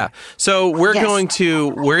that, Barry. yeah, so we're Yes. going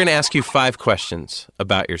to ask you 5 questions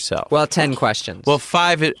about yourself. Well, 10 questions. Well,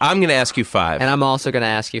 5. I'm going to ask you 5. and I'm also going to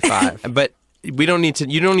ask you 5. But we don't need to.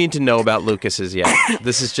 You don't need to know about Lucas's yet.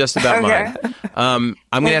 This is just about Okay. mine.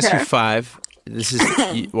 I'm going to ask you Okay. 5. This is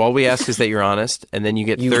all we ask is that you're honest, and then you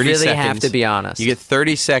get 30 You really seconds. have to be honest. You get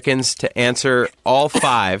 30 seconds to answer all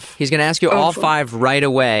 5. He's going to ask you all 5 right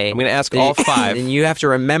away. I'm going to ask all 5. And you have to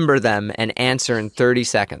remember them and answer in 30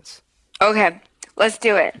 seconds. Okay. Let's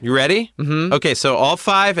do it. You ready? Mm-hmm. Okay, so all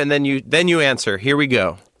 5, and then you answer. Here we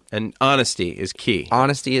go. And honesty is key.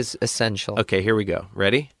 Honesty is essential. Okay, here we go.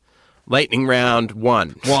 Ready? Lightning round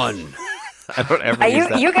 1. I don't ever Are use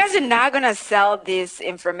that. you guys are not gonna sell this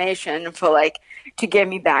information for like to get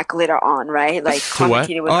me back later on, right? Like To what?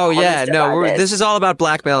 commentating with Oh all yeah, this no, about this is all about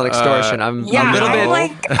blackmail and extortion. I'm Yeah, a little bit,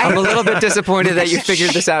 I'm a I- little bit disappointed that you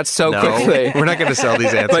figured this out so No, quickly. we're not going to sell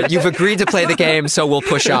these answers. But you've agreed to play the game, so we'll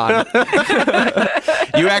push on.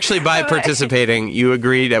 You actually, by participating, you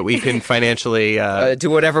agree that we can financially Do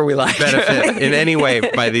whatever we like. benefit in any way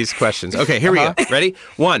by these questions. Okay, here we go. Ready?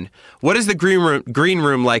 1. What is the green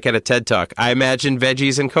room like at a TED Talk? I imagine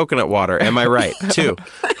veggies and coconut water. Am I right? 2.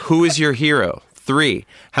 Who is your hero? 3.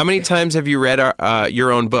 How many times have you read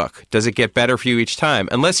your own book? Does it get better for you each time?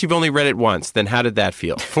 Unless you've only read it once, then how did that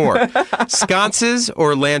feel? 4. Sconces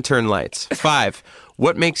or lantern lights? 5.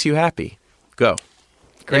 What makes you happy? Go.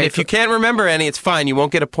 And if you can't remember any, it's fine. You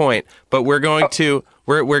won't get a point. But we're going to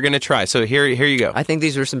we're going to try. So here you go. I think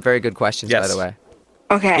these were some very good questions, by Yes. the way.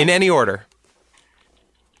 Okay. In any order.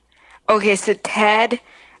 Okay, so Ted,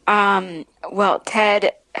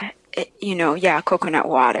 Ted, coconut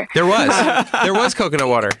water. There was coconut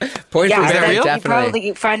water. Point for Yeah, Barry, you definitely.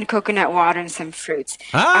 probably find coconut water and some fruits.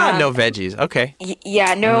 No veggies. Okay.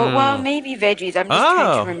 Well, maybe veggies. I'm just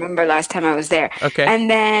trying to remember last time I was there. Okay. And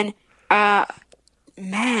then,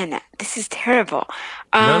 man, this is terrible.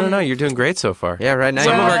 No. You're doing great so far. Yeah, right now.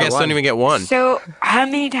 Some you're of our number guests one. don't even get one. So, how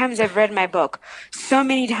many times I've read my book? So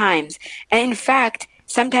many times. And in fact,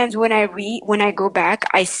 sometimes when I go back,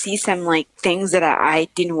 I see some like things that I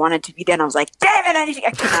didn't want it to be there. And I was like, damn it, I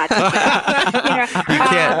cannot. You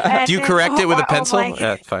can't. Do you correct it with a pencil?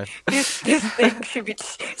 Yeah, fine. This thing should be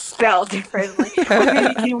spelled differently.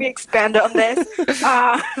 Can we expand on this? It's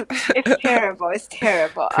terrible. It's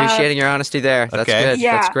terrible. Appreciating your honesty there. That's Okay. good.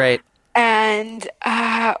 Yeah. That's great. And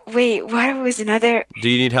wait, what was another? Do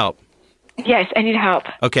you need help? Yes, I need help.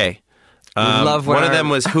 Okay. love when one of our- them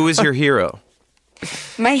was, who is your hero?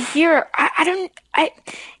 My hero.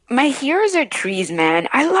 My heroes are trees, man.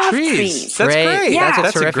 I love trees. That's Great. great. Yeah. That's a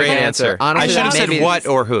That's a terrific great answer. Honestly, I should have that said maybe- what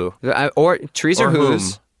or who. Or trees Or are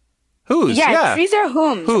whose. Whose? Yeah, trees are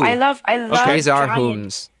whom. Who? I love Trees are giant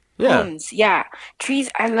whom's. Yeah. homes. Yeah, trees.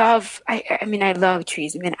 I love. I mean, I love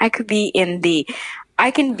trees. I mean, I could be in the.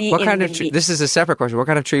 I can be. What in kind the of tree? This is a separate question. What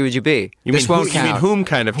kind of tree would you be? You This mean won't who, you mean count. whom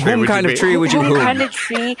kind of tree Whom would kind you of be? tree would you What whom? kind of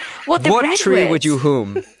tree? Well, the What tree redwoods. would you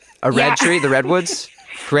whom? A red Yeah. tree? The redwoods?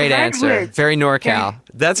 Great answer. Redwoods. Very NorCal.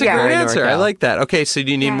 That's a Yeah. great Very answer. I NorCal. like that. Okay, so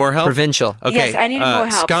do you need Yeah. more help? Provincial. Okay. Yes, I need more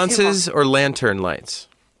help. Sconces or lantern lights?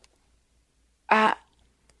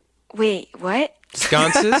 Wait, what?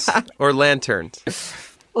 Sconces or lanterns?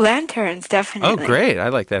 Lanterns, definitely. Oh, great. I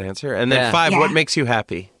like that answer. And then Yeah. 5, Yeah. what makes you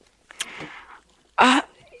happy? A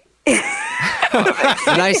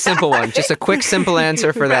nice simple one. Just a quick, simple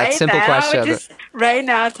answer for that Right simple now, question. Right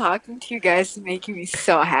now, talking to you guys is making me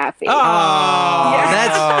so happy. Oh,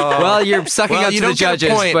 That's well, you're sucking Well, up you to the don't get a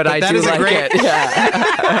judges, point, but but I that do is a like great- it.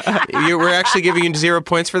 Yeah. We're actually giving you 0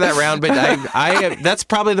 points for that round, but I that's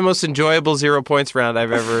probably the most enjoyable 0 points round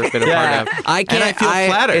I've ever been a part of. I can't. And I feel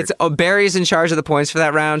flattered. It's Barry's in charge of the points for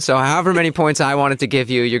that round. So however many points I wanted to give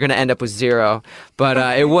you, you're going to end up with 0. But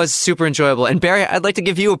it was super enjoyable. And Barry, I'd like to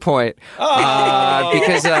give you a point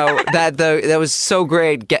because that was so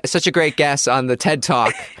great. Such a great guess on the TED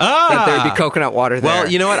Talk that there'd be coconut water there.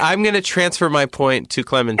 Well, you know what? I'm going to transfer my point to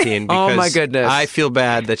Clementine because Oh, my goodness. I feel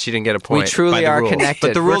bad that she didn't get a point. We truly by the are rules. connected.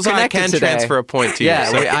 But the We're rules are I connected can today. transfer a point to yeah,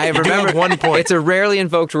 you. So I you do remember have 1 point. It's a rarely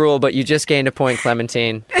invoked rule, but you just gained a point,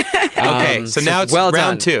 Clementine. Okay, so now it's well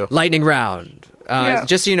round done. 2. Lightning round. Yeah.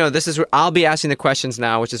 Just so you know, this is I'll be asking the questions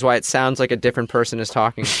now, which is why it sounds like a different person is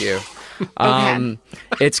talking to you.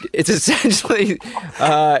 It's essentially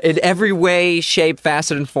in every way, shape,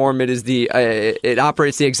 facet, and form. It is it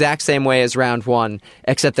operates the exact same way as round 1,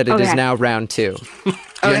 except that it is Okay. now round 2.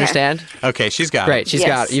 Do you understand? Okay, she's got Great, it. she's Yes.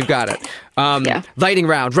 got it. You've got it. Yeah. Lightning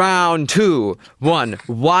round. Round 2. 1.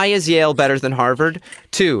 Why is Yale better than Harvard?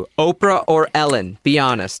 2. Oprah or Ellen? Be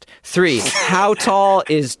honest. 3. How tall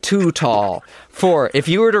is too tall? 4. If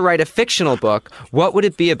you were to write a fictional book, what would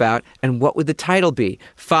it be about and what would the title be?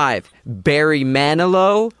 5. Barry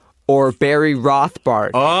Manilow or Barry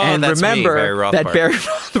Rothbard? Oh, and that's me, remember Barry Rothbard. that Barry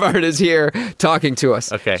Rothbard is here talking to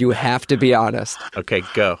us. Okay. You have to be honest. Okay,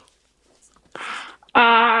 go.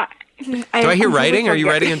 Do Do I hear writing? Are you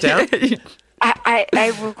writing them down?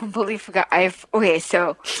 I will completely forgot. Okay,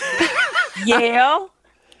 so Yale.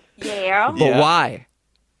 But Yeah. why?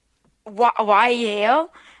 Why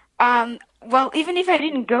Yale? Well, even if I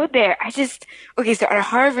didn't go there, okay, so at a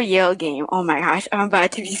Harvard Yale game, oh my gosh, I'm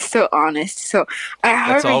about to be so honest. So at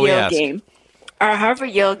a That's all Harvard we Yale ask. game, our Harvard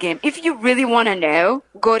Yale game, if you really want to know,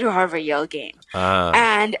 go to Harvard Yale game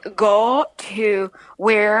and go to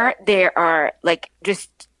where there are like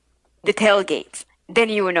just the tailgates. then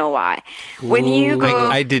you will know why. When you go,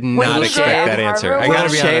 I did when not you expect go that to answer. I Harvard- gotta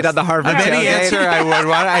be Shade honest. on the Harvard Of any tailgate. answer I would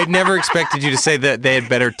want, I never expected you to say that they had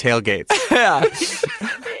better tailgates. Yeah.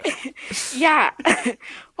 Yeah.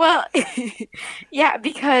 Well, yeah,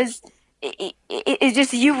 because it's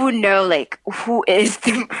just you would know like who's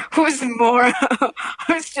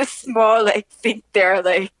just more like think they're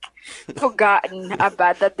like forgotten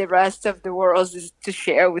about that the rest of the world is to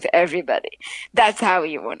share with everybody. That's how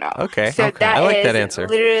you will know. Okay, So okay. that I like is that answer.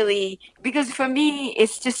 literally because for me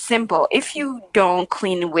it's just simple. If you don't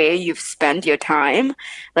clean where you've spent your time,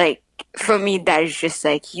 like for me that is just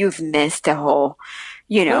like you've missed a whole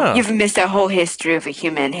Yeah. you've missed a whole history of a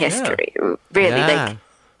human history. Really, Yeah. like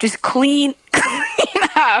just clean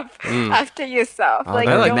up after yourself. Oh, like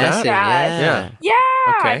they're don't messy. judge. Yeah. Yeah,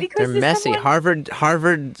 Okay. because They're there's messy. someone-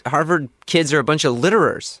 Harvard kids are a bunch of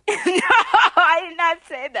litterers. I did not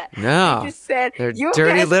say that. No. I just said They're you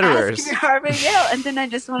dirty guys litterers. asked me Harvard Yale, and then I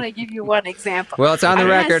just want to give you one example. Well, it's on the I'm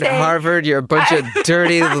not record. saying- Harvard, you're a bunch of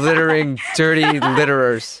dirty, littering, dirty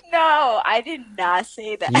litterers. No, I did not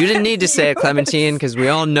say that. You didn't need to say it, Clementine, because we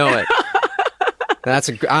all know it. That's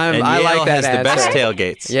a. And I Yale like that has answer. the best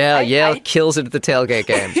tailgates. Yeah, Yale I- kills it at the tailgate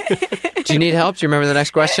game. Do you need help? Do you remember the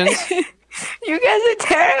next questions? You guys are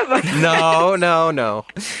terrible. No. No.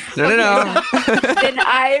 Then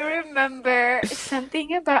I remember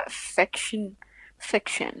something about fiction.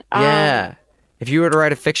 Yeah. If you were to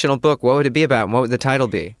write a fictional book, what would it be about? And what would the title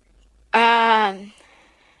be? Man.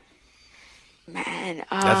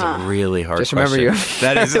 That's a really hard Just question. remember you-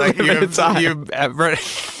 That is like limited time.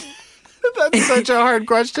 That's such a hard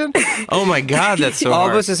question. Oh my God, that's so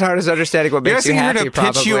hard. Almost as hard as understanding what You're makes you asking her happy, to pitch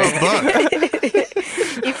probably. you a book.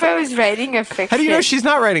 If I was writing a fiction, How do you know she's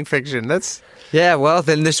not writing fiction? That's Yeah, well,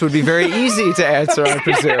 then this would be very easy to answer, I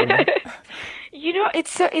presume.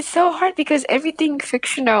 it's so hard because everything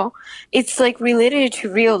fictional, it's like related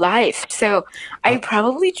to real life. So I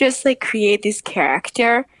probably just like create this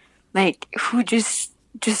character, like who just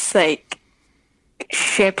like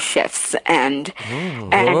shifts and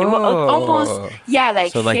almost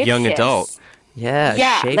like so like young shapeshifts. adult. Yeah,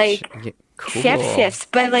 Yeah, shape- like cool. shifts,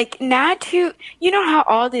 but like not to, how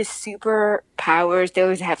all these superpowers, they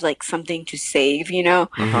always have like something to save,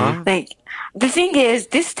 Uh-huh. like the thing is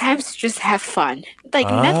this time's just have fun, like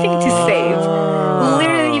nothing to save,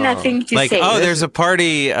 literally nothing to Like, save. there's a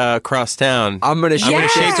party across town. I'm gonna I'm gonna Yeah.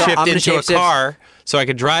 shapeshift I'm gonna into a shapeshift- car so I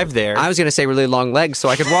could drive there. I was going to say really long legs so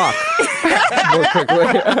I could walk more quickly.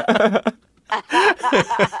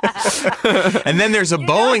 And then there's a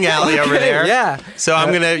bowling alley over there. Yeah. So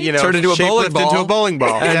I'm gonna, Turn into a bowling shapelift ball. into a bowling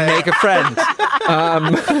ball. And make a friend.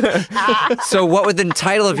 So what would the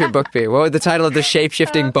title of your book be? What would the title of the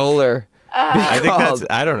shape-shifting bowler I think called?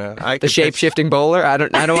 that's. I don't know. The shape-shifting bowler? I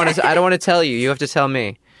don't want to tell you. You have to tell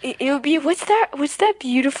me. It would be what's that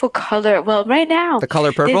beautiful color? Well, right now The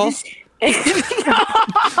color purple?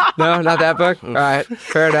 No, not that book. All right,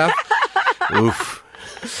 fair enough. Oof.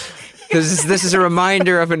 This is a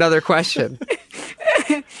reminder of another question.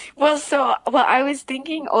 Well, I was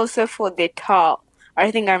thinking also for the tall.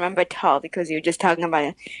 I think I remember tall because you were just talking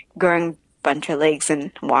about growing bunch of legs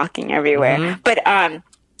and walking everywhere. Mm-hmm. But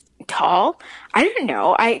tall, I don't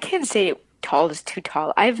know. I can't say tall is too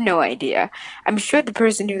tall. I have no idea. I'm sure the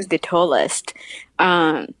person who's the tallest,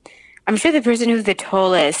 they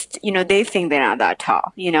think they're not that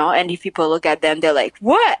tall, and if people look at them, they're like,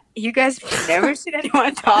 what? You guys have never seen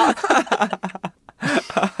anyone tall?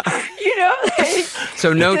 Like,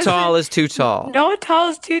 So no Because tall is too tall. no tall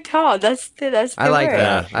is too tall. That's the I like word.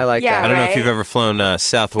 that. I like Yeah. I that. don't know if Right. you've ever flown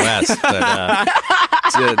Southwest, but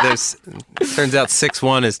there's turns out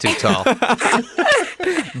 6'1" is too tall.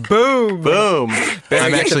 Boom. Boom. I'm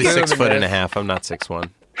get actually the boom 6 in foot there. and a half. I'm not 6'1".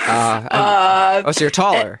 Oh, so you're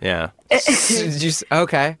taller. Yeah.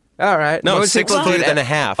 Okay. All right. No, What was 6 foot and a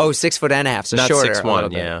half. Oh, 6 foot and a half. So not shorter.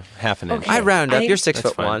 6'1". Yeah, half an inch. I round up. I- You're 6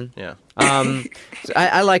 That's foot fine. one. Yeah. So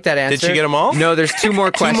I like that answer. Did you get them all? No, there's two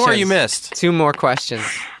more Two questions. more you missed. Two more questions.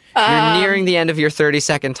 You're nearing the end of your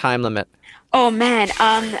 30-second time limit. Oh man.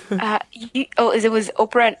 It was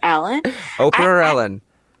Oprah and Ellen. Oprah or Ellen?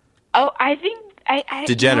 I think I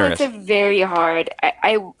Degenerate. It's a very hard.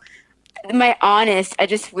 I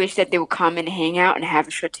just wish that they would come and hang out and have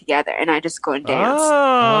a show together, and I just go and dance.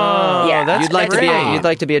 Oh, Yeah. that's You'd like great. you'd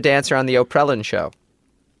like to be a dancer on the Oprah show.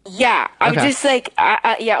 Yeah, I'm Okay. just like,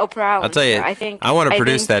 Oprah Ellen. I'll tell you, I think I want to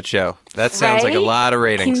produce think- that show. That sounds like a Right? lot of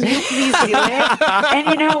ratings. Can you please do it? And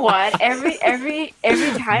you know what? Every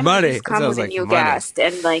time Money. we just come Sounds with a like new money. guest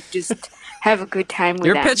and like just have a good time with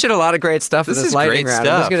You're them. pitching a lot of great stuff This in this is lightning great round. I'm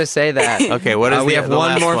just stuff. going to say that. Okay, what is we the have the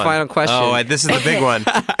one last more final question. Oh, this is the big one.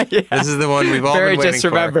 This is the one we've all Barry been waiting just for.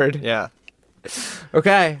 remembered. Yeah.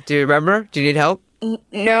 Okay. Do you remember? Do you need help?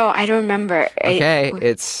 No, I don't remember. Okay.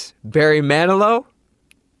 It's Barry Manilow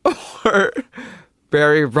or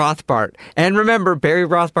Barry Rothbart. And remember, Barry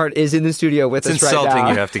Rothbart is in the studio with It's us right insulting.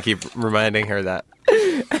 now. You have to keep reminding her that.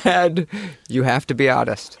 And you have to be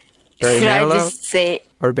honest. Barry Should I Manilow just say,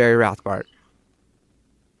 or Barry Rothbart?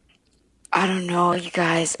 I don't know, you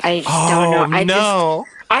guys. I just don't know.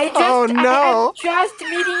 no. I'm just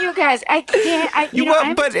meeting you guys. I can't.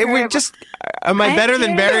 I'm but it would terrible. just. Am I I'm better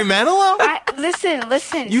than Barry terrible. Manilow?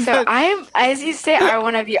 Listen. You've So had- I'm, as you say, I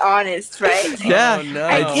want to be honest, right? Yeah, no.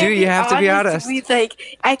 I can't do. be You have to be honest. With,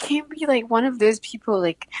 I can't be like one of those people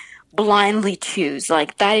like blindly choose.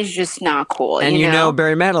 Like that is just not cool. And you know know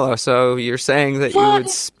Barry Manilow, so you're saying that you Well, would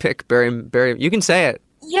pick Barry. You can say it.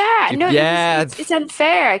 Yeah, no, Yeah. it's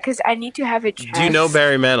unfair because I need to have a chance. Do you know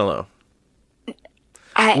Barry Manilow?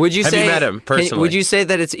 Would you Have say you met him personally? Would you say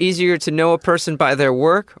that it's easier to know a person by their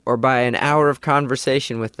work or by an hour of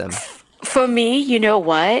conversation with them? For me, you know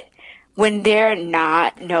what? When they're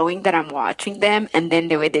not knowing that I'm watching them and then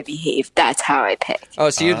the way they behave, that's how I pick. Oh,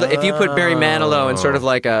 so if you put Barry Manilow in sort of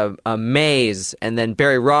like a maze, and then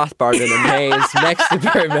Barry Rothbart in a maze next to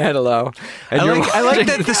Barry Manilow, and I like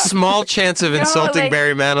that the small chance of insulting like-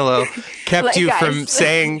 Barry Manilow kept like, you guys, from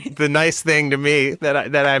saying the nice thing to me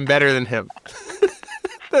that I'm better than him.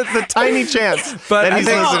 the tiny chance that he's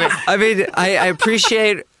listening. I mean, I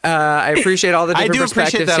appreciate all the I different do appreciate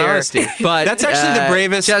perspectives that here, honesty. but That's actually the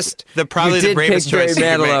bravest, probably you the did bravest pick Barry choice you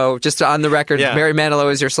could make. Manilow. Just on the record, Yeah. Barry Manilow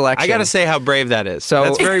is your selection. I got to say how brave that is. so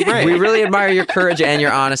That's very brave. We really admire your courage and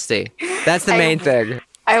your honesty. That's the main thing.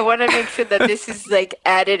 I want to make sure that this is like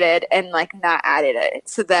edited and like not edited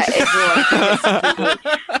so that everyone can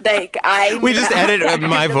like We just edit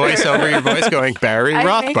my voice over your voice going, Barry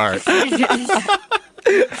Rothbart.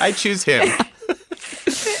 I choose him.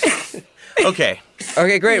 Okay.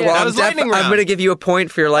 Okay, great. Yeah. Well, That was lightning round. I'm going to give you a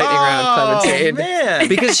point for your lightning round, Clementine. man.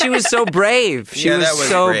 Because she was so brave. She Yeah, was that was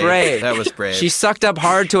so brave. That was brave. She sucked up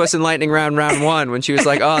hard to us in lightning round 1 when she was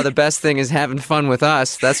like, "Oh, the best thing is having fun with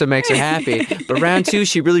us. That's what makes her happy." But round 2,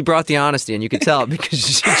 she really brought the honesty, and you could tell because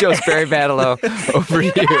she chose Barry Manilow over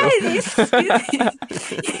you.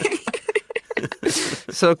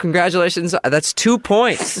 So congratulations. That's 2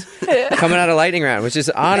 points coming out of lightning round, which is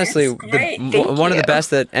honestly great. Thank one of the you. best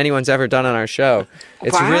that anyone's ever done on our show.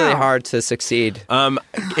 It's Wow. really hard to succeed.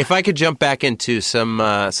 If I could jump back into some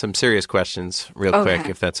serious questions real quick,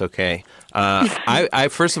 if that's okay. I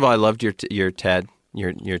first of all, I loved your TED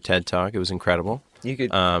talk. It was incredible. You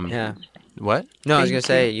could, yeah. What? No, I was going to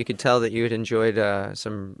say you could tell that you had enjoyed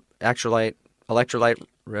some electrolyte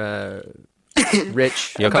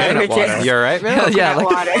rich You okay? coconut water. You all right, man? Yeah,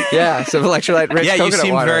 Coconut water. yeah, some electrolyte rich Yeah, coconut you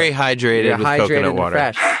seem water. very hydrated You're with hydrated coconut and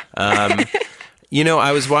water. fresh. You know,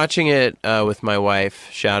 I was watching it with my wife.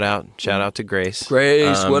 Shout out to Grace.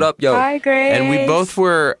 Grace, what up, yo? Hi, Grace. And we both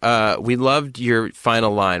were. We loved your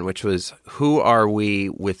final line, which was, "Who are we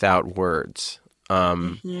without words?"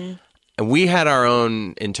 And we had our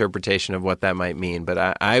own interpretation of what that might mean.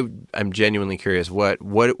 But I'm genuinely curious. What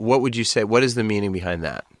would you say? What is the meaning behind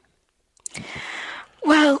that?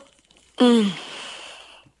 Well,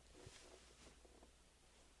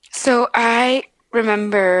 so I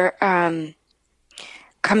remember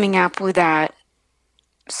coming up with that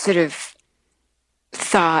sort of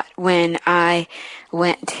thought when I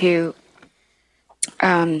went to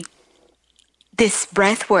this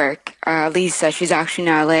breath work. Lisa, she's actually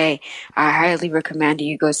in LA. I highly recommend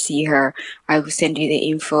you go see her. I will send you the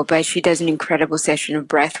info, but she does an incredible session of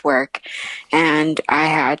breath work, and I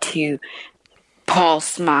had to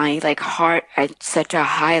pulse my heart at such a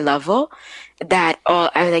high level that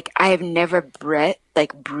I have never breathed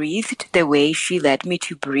the way she led me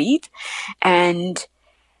to breathe, and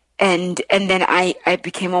then I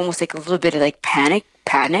became almost like a little bit of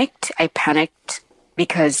panicked. I panicked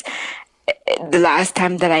because the last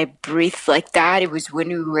time that I breathed like that, it was when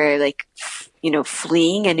we were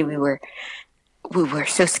fleeing, and we were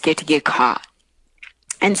so scared to get caught.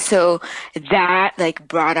 And so that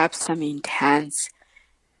brought up some intense,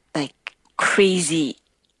 crazy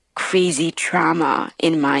trauma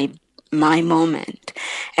in my moment.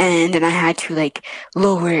 And then I had to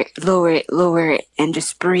lower it and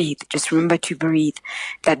just breathe. Just remember to breathe.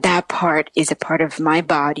 That part is a part of my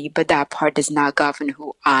body, but that part does not govern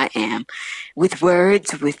who I am. With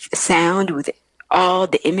words, with sound, with all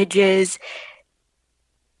the images,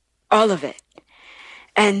 all of it.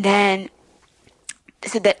 And then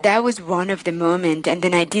so that was one of the moments. And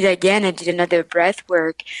then I did another breath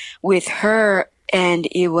work with her, and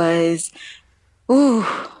it was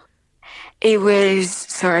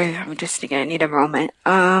sorry, I'm just thinking I need a moment.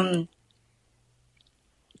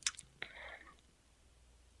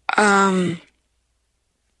 Um,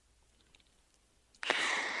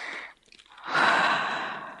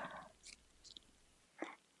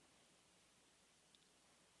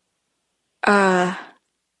 uh,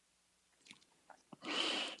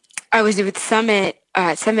 I was with Summit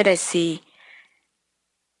SC.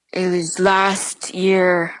 It was last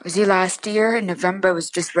year. Was it last year? In November. It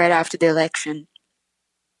was just right after the election.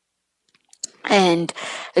 And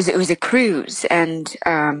it was a cruise, and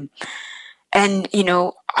you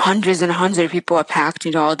know, hundreds and hundreds of people are packed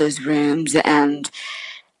into all those rooms, and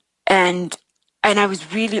I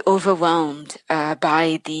was really overwhelmed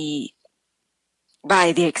by the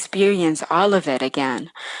experience, all of it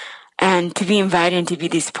again. And to be invited to be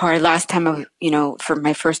this part, last time for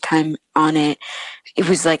my first time on it, it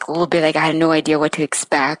was like a little bit like I had no idea what to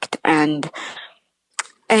expect, and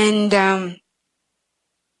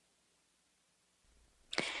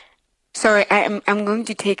sorry, I'm going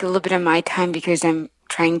to take a little bit of my time because I'm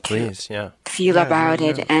trying to feel about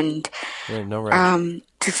it and no rush.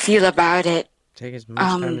 to feel about it. Take as much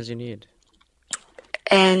time as you need.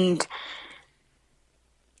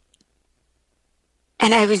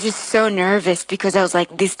 And I was just so nervous because I was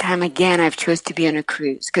like, this time again, I've chose to be on a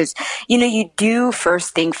cruise. Because, you know, you do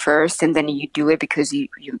first thing first, and then you do it because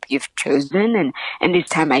you've chosen. And this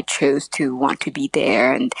time I chose to want to be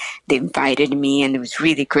there, and they invited me, and it was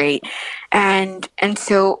really great. And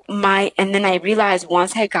then I realized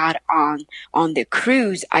once I got on the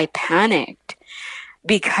cruise, I panicked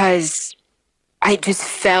because I just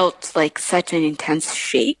felt like such an intense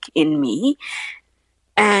shake in me.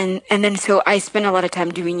 And then so I spent a lot of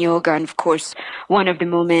time doing yoga, and of course, one of the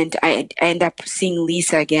moment I ended up seeing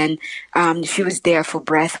Lisa again. She was there for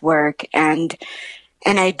breath work, and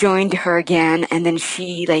I joined her again, and then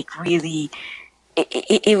she like really.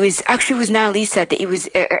 It was actually, it was not Lisa. It was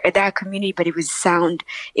that community, but it was sound.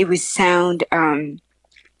 It was sound.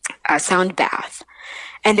 A sound bath.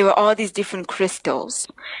 And there were all these different crystals,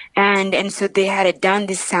 and so they had done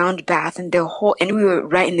this sound bath, and we were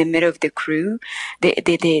right in the middle of the crew,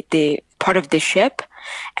 the part of the ship,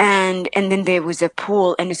 and then there was a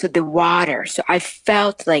pool, and so the water. So I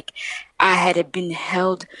felt like I had been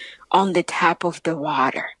held on the top of the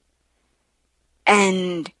water,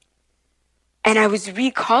 and I was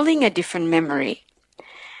recalling a different memory,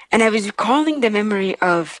 and I was recalling the memory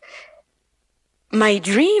of my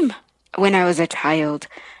dream when I was a child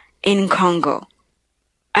in Congo,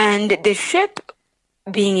 and the ship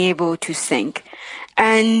being able to sink.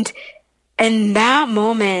 And in that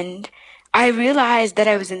moment, I realized that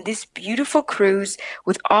I was in this beautiful cruise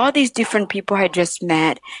with all these different people I just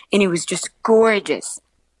met, and it was just gorgeous.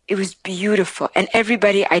 It was beautiful. And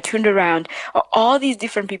everybody, I turned around, all these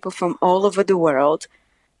different people from all over the world,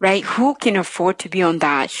 right? Who can afford to be on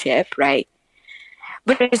that ship, right?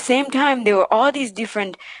 But at the same time, there were all these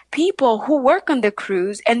different people who work on the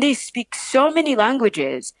cruise, and they speak so many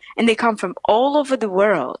languages, and they come from all over the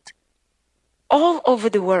world,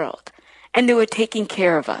 and they were taking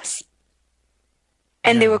care of us,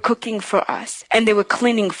 and they were cooking for us, and they were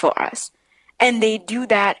cleaning for us, and they do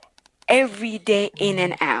that every day in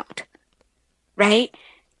and out, right?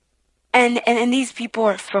 And these people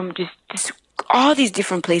are from just all these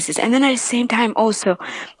different places. And then at the same time also,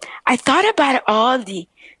 I thought about all the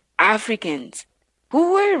Africans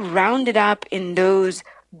who were rounded up in those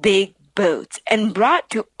big boats and brought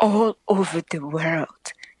to all over the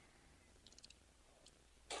world.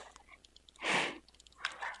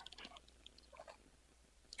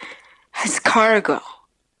 As cargo.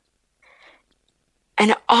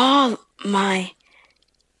 And all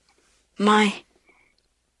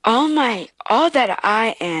that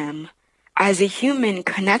I am as a human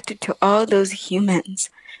connected to all those humans.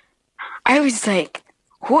 I was like,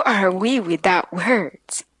 who are we without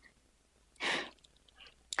words?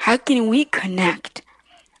 How can we connect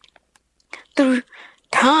through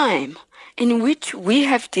time in which we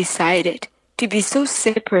have decided to be so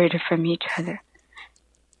separated from each other,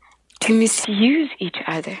 to misuse each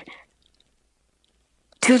other,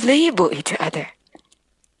 to label each other?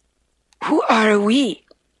 Who are we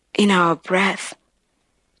in our breath?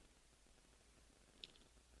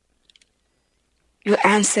 Your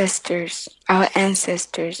ancestors, our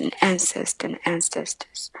ancestors and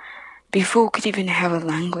ancestors, before we could even have a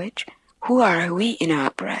language, who are we in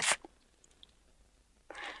our breath?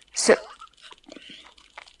 So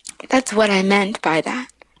that's what I meant by that.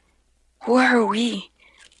 Who are we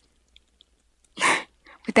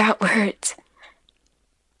without words?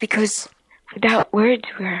 Because without words,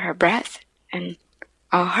 we are our breath and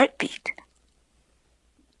our heartbeat.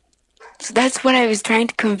 So that's what I was trying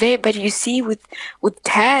to convey. But you see, with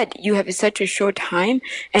TED, you have such a short time,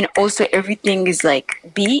 and also everything is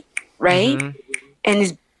like right? And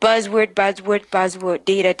it's buzzword, buzzword, buzzword,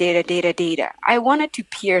 data, data, data, data. I wanted to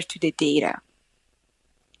pierce to the data.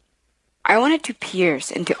 I wanted to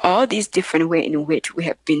pierce into all these different ways in which we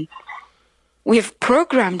have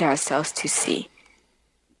programmed ourselves to see,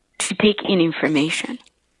 to take in information.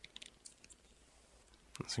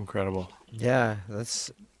 That's incredible. Yeah,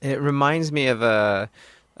 it reminds me of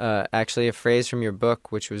actually a phrase from your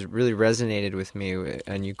book which was really resonated with me,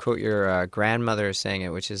 and you quote your grandmother saying it,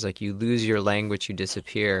 which is like, you lose your language, you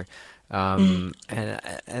disappear. And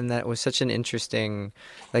that was such an interesting,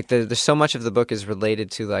 like, there's so much of the book is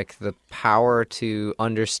related to like the power to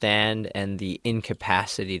understand and the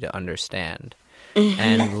incapacity to understand.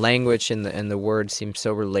 And language and the word seem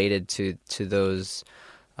so related to those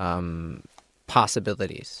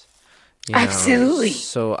possibilities. You know? Absolutely.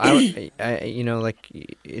 So I you know, like,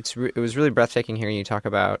 it was really breathtaking hearing you talk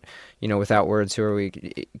about, you know, without words, who are we?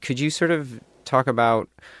 Could you sort of talk about,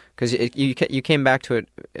 because you came back to it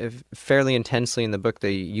fairly intensely in the book,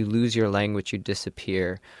 that you lose your language, you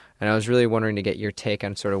disappear, and I was really wondering to get your take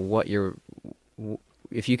on sort of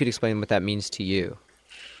if you could explain what that means to you.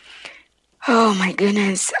 Oh my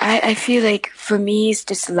goodness. I feel like for me it's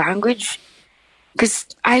just language, because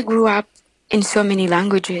I grew up in so many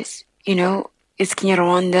languages, you know. It's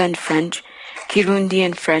Kinyarwanda and French, Kirundi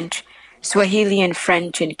and French, Swahili and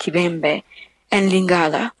French, and Kibembe and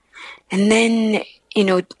Lingala. And then, you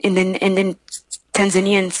know, and then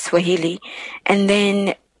Tanzanian Swahili, and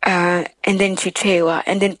then Chichewa,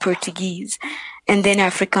 and then Portuguese, and then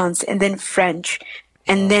Afrikaans, and then French,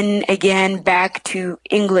 and then again back to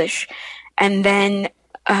English, and then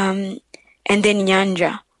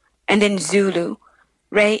Nyanja, and then Zulu,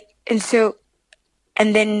 right?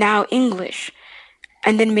 And then now English,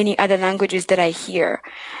 and then many other languages that I hear.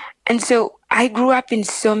 And so I grew up in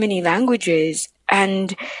so many languages,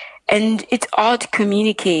 and it's all to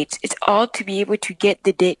communicate. It's all to be able to get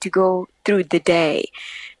the day, to go through the day.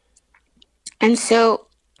 And so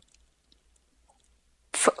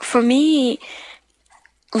for me,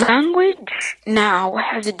 language now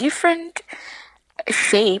has a different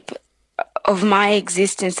shape of my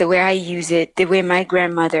existence, the way I use it, the way my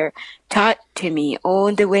grandmother taught to me,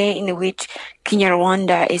 or the way in which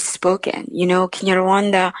Kinyarwanda is spoken. You know,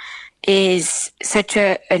 Kinyarwanda is such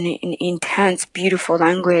an intense, beautiful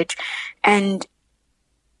language, and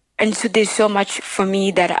so there's so much for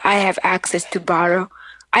me that I have access to borrow.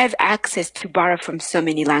 I have access to borrow from so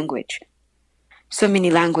many languages,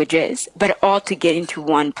 but all to get into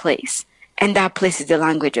one place, and that place is the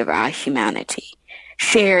language of our humanity,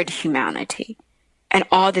 shared humanity, and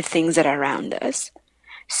all the things that are around us.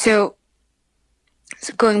 So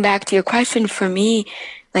going back to your question, for me,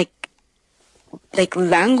 like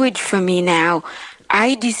language for me now,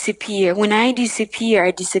 I disappear. When I disappear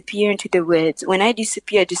into the woods. When I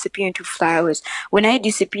disappear into flowers. When I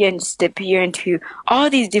disappear into all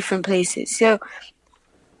these different places. So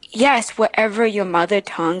yes, whatever your mother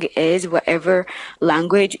tongue is, whatever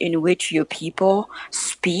language in which your people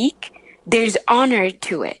speak, there's honor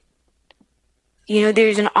to it. You know,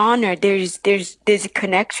 there's an honor, there's a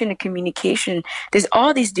connection, a communication. There's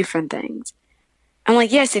all these different things. I'm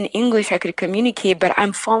like, yes, in English I could communicate, but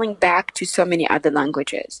I'm falling back to so many other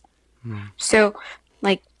languages. So,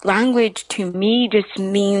 like, language to me just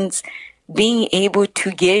means being able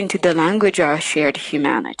to get into the language of our shared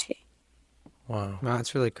humanity. Wow. Wow,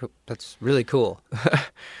 that's really cool. That's really cool.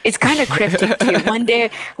 It's kind of cryptic too. One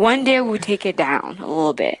day we'll take it down a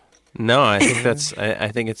little bit. No, I think I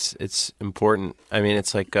think it's important. I mean,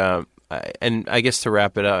 it's like, and I guess to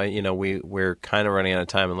wrap it up, you know, we're kind of running out of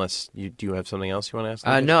time. Unless do you have something else you want to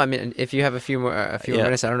ask? No, I mean, if you have a few more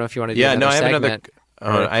minutes, I don't know if you want to do I another have segment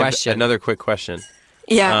I have question. another quick question.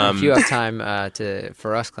 Yeah. If you have time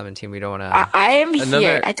for us, Clementine, we don't want to. I am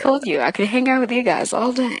here. I told you I could hang out with you guys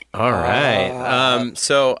all day. All right.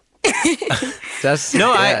 So.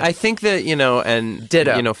 I think that, you know, and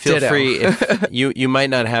Ditto. You know, feel Ditto. free. If you might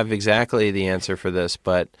not have exactly the answer for this,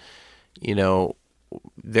 but you know,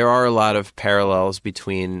 there are a lot of parallels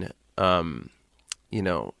between, you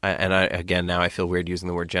know, again now I feel weird using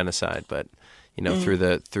the word genocide, but you know, through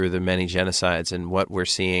the many genocides and what we're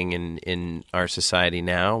seeing in our society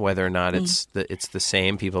now, whether or not it's the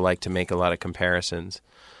same. People like to make a lot of comparisons.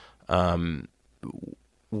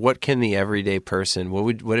 What can the everyday person?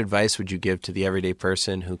 What advice would you give to the everyday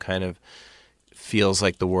person who kind of feels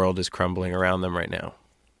like the world is crumbling around them right now?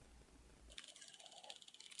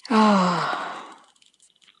 Oh.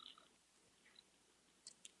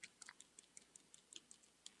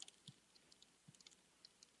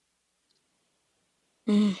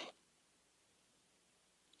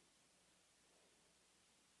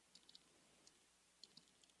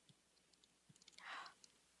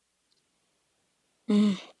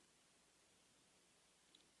 Mm.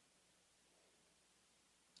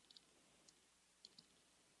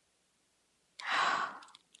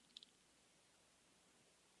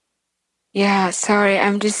 Yeah, sorry,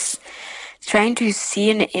 I'm just trying to see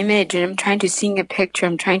an image and I'm trying to see a picture.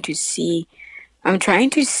 I'm trying to see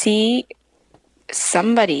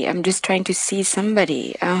somebody. I'm just trying to see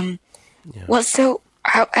somebody. Well, so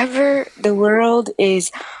however the world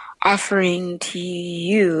is offering to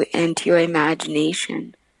you and to your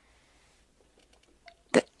imagination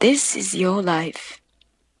that this is your life.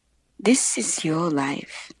 This is your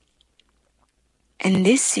life. And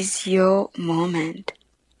this is your moment.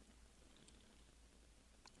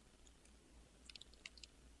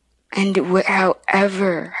 And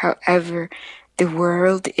however the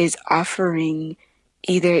world is offering,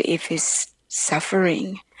 either if it's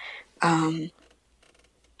suffering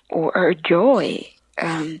or joy,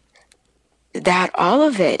 that all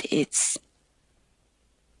of it, it's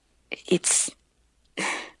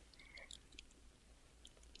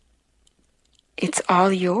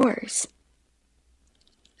all yours.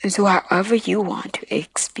 And so however you want to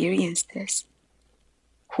experience this,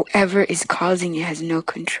 whoever is causing it has no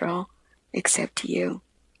control except you.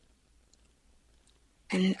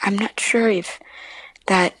 And I'm not sure if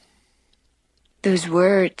that those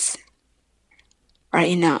words are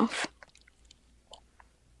enough.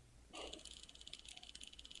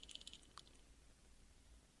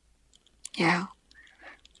 Yeah.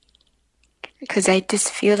 Because I just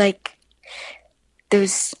feel like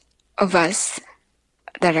those of us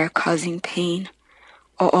that are causing pain,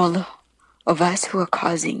 or all of us who are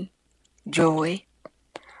causing joy,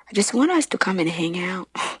 I just want us to come and hang out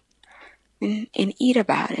and eat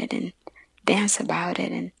about it and dance about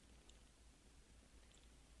it. And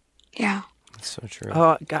yeah. So true.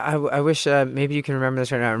 Oh, God, I wish maybe you can remember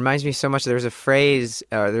this right now. It reminds me so much. There was a phrase.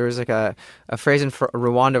 There was like a phrase in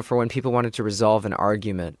Rwanda for when people wanted to resolve an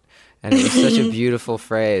argument, and it was such a beautiful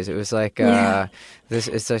phrase. It was like this.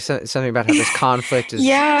 It's like something about how this conflict is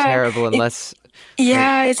terrible unless.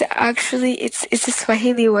 Yeah, it's actually it's a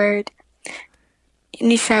Swahili word.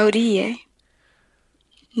 Nishaurie.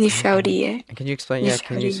 Nishaurie. Can you explain? Yeah,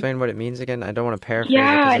 can you explain what it means again? I don't want to paraphrase.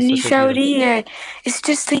 Yeah, it Nishaurie. It's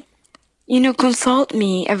just like, consult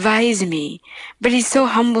me, advise me. But it's so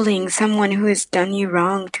humbling, someone who has done you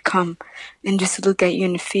wrong to come and just look at you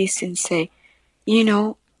in the face and say,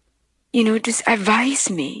 just advise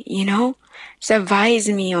me, Just advise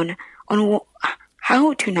me on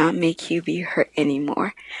how to not make you be hurt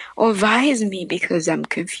anymore. Or advise me because I'm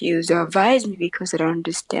confused, or advise me because I don't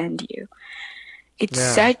understand you. It's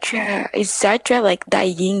such a like that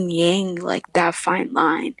yin yang, like that fine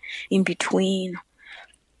line in between.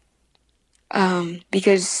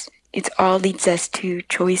 Because it all leads us to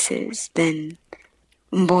choices then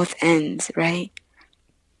on both ends, right?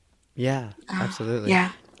 Yeah, absolutely.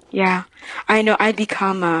 Yeah. I know I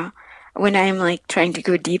become when I'm like trying to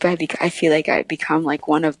go deep, I feel like I become like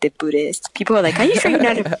one of the Buddhists. People are like, "Are you sure you're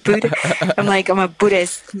not a Buddha?" I'm like, "I'm a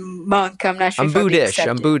Buddhist monk. I'm not sure." I'm Buddhist.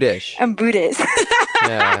 I'm Buddhist.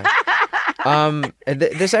 Yeah.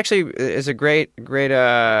 This actually is a great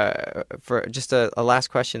for just a last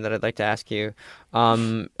question that I'd like to ask you.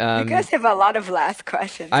 You guys have a lot of last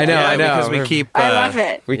questions. I know, because we keep. I love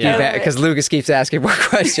it. We keep because Lucas keeps asking more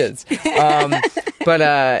questions. But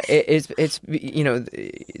it's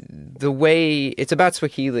the way it's about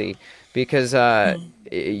Swahili because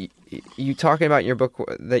you talking about in your book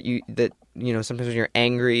that sometimes when you're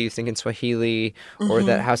angry you think in Swahili, or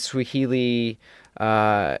that how Swahili.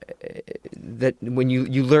 That when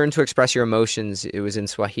you learn to express your emotions, it was in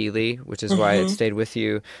Swahili, which is why it stayed with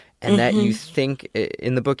you, and that you think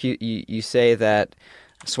in the book you say that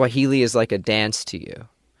Swahili is like a dance to you,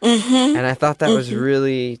 and I thought that was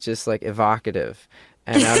really just like evocative,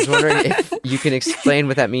 and I was wondering if you can explain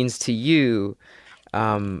what that means to you.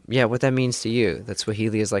 What that means to you, that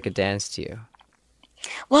Swahili is like a dance to you.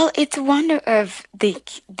 Well, it's one of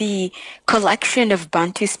the collection of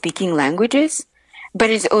Bantu-speaking languages, but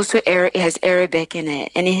it's also it has Arabic in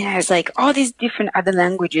it, and it has like all these different other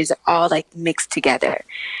languages all like mixed together,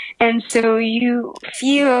 and so you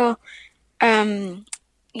feel,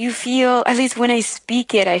 at least when I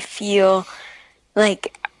speak it, I feel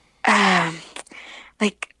like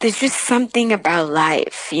there's just something about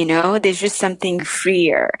life, There's just something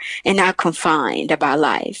freer and not confined about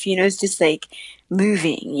life, It's just like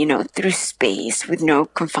moving, through space with no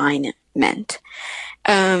confinement.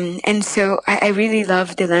 And so I really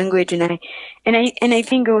love the language, and I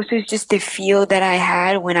think also it's just the feel that I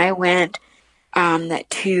had when I went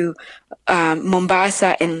to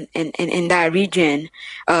Mombasa in that region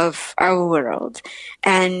of our world,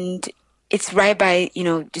 and it's right by,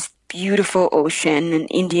 just beautiful ocean and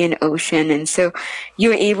Indian Ocean. And so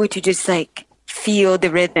you're able to just like feel the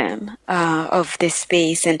rhythm of this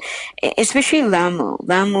space, and especially Lamu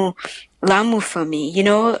for me,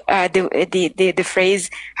 the phrase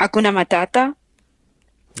Hakuna Matata.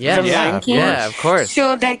 Yeah, From Lion King. yeah, of course.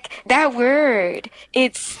 So like that word,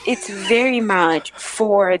 it's very much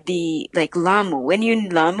for the like Lamu. When you're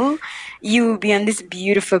in Lamu, you will be on this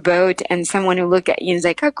beautiful boat, and someone will look at you and is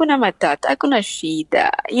like, "Hakuna Matata, Hakuna Shida,"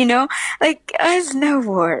 like there's no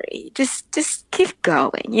worry. Just keep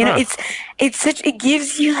going. It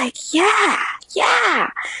gives you like, yeah,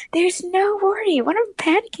 there's no worry. What am I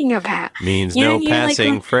panicking about? Means You know, no you're like,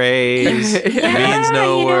 passing phrase. Yeah, Means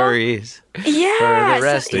no worries. Yeah, For the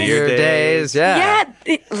rest so of your days. Yeah.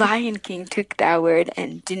 the Lion King took that word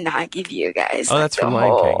and did not give you guys Oh, that's the from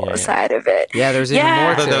Lion King, whole yeah. side of it. Yeah, there's even Yeah.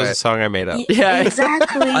 more I thought to that was a it. song I made up. Yeah.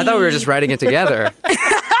 Exactly. I thought we were just writing it together.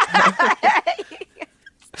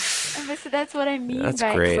 So that's what I mean That's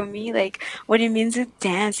by, great. for me, like what it means with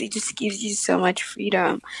dance. It just gives you so much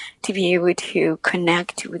freedom to be able to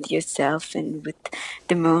connect with yourself and with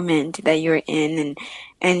the moment that you're in,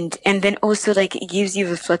 and then also like it gives you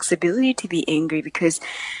the flexibility to be angry, because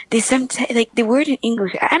there's sometimes like the word in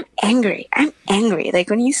English, I'm angry. Like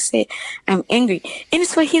when you say I'm angry in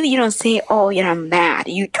Swahili, you don't say, "Oh, I'm mad."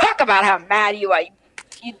 You talk about how mad you are.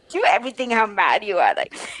 You do everything how mad you are,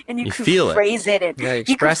 like, and you could feel it. phrase it, and Yeah, you you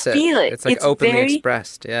could express it. feel it. It's like openly very,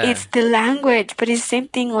 expressed. Yeah. It's the language, but it's the same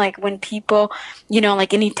thing like when people,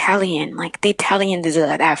 like in Italian, like the Italian, there's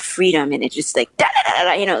that freedom, and it's just like da da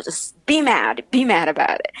da da, just be mad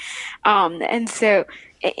about it. And so,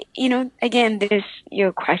 again, this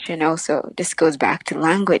your question also. This goes back to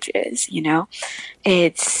languages.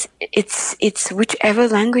 It's whichever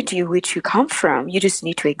language which you come from. You just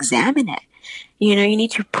need to examine it. You need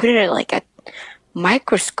to put it like a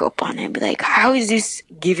microscope on it and be like, how is this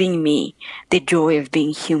giving me the joy of being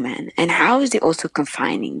human? And how is it also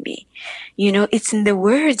confining me? It's in the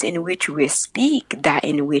words in which we speak that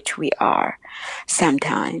in which we are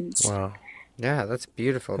sometimes. Wow. Yeah, that's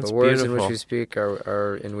beautiful. That's the words in beautiful. which we speak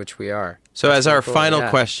are in which we are. So That's as our cool. final Yeah.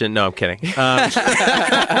 question, no, I'm kidding.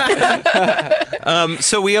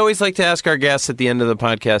 So we always like to ask our guests at the end of the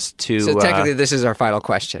podcast to. So technically, this is our final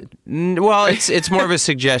question. Well, it's more of a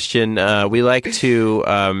suggestion. We like to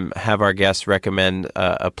have our guests recommend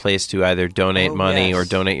a place to either donate money yes. or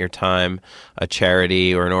donate your time, a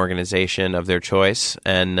charity or an organization of their choice.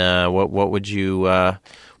 And what would you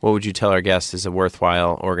tell our guests is a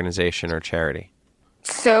worthwhile organization or charity?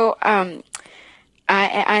 So, I'm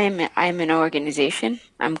an organization.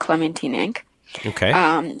 I'm Clementine Inc. Okay.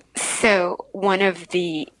 So one of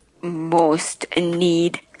the most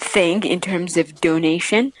need thing in terms of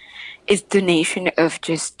donation is donation of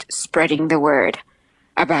just spreading the word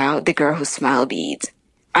about the girl who smiled beads.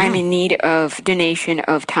 I'm in need of donation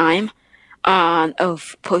of time,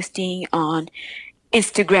 of posting on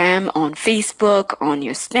Instagram, on Facebook, on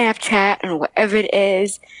your Snapchat, and whatever it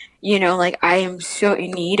is. Like I am so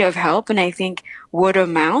in need of help, and I think word of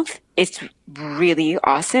mouth is really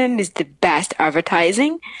awesome. It's the best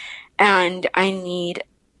advertising, and I need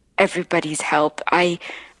everybody's help. I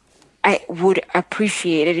would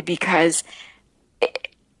appreciate it because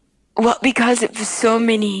of so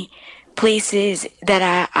many places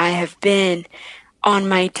that I have been on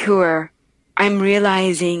my tour. I'm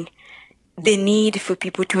realizing the need for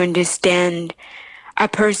people to understand a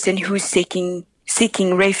person who's seeking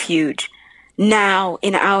refuge now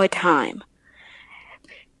in our time,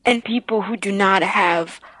 and people who do not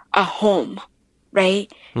have a home,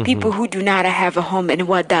 right? Mm-hmm. People who do not have a home and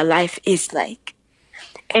what that life is like,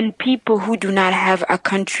 and people who do not have a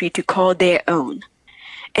country to call their own,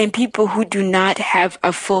 and people who do not have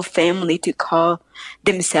a full family to call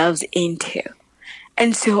themselves into.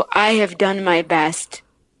 And so I have done my best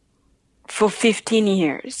for 15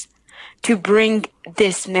 years to bring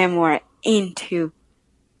this memoir into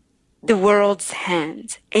the world's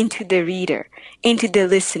hands, into the reader, into the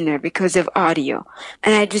listener because of audio.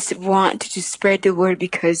 And I just want to spread the word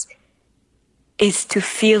because it's to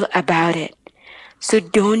feel about it. So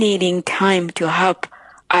donating time to help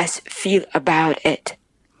us feel about it.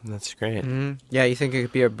 That's great. Mm-hmm. Yeah, you think it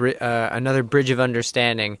could be another bridge of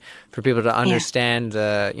understanding for people to understand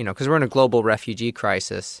because we're in a global refugee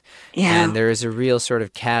crisis, and there is a real sort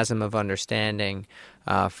of chasm of understanding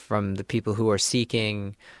from the people who are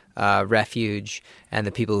seeking refuge and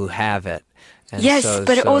the people who have it. And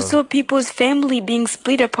but also people's family being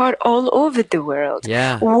split apart all over the world.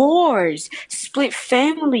 Yeah. Wars, split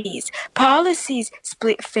families, policies,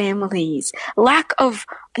 split families, lack of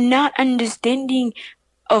not understanding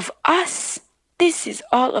of us this is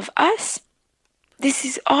all of us. This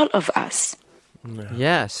is all of us.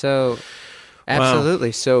 Yeah, so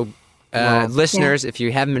absolutely. So, listeners, if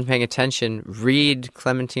you haven't been paying attention, read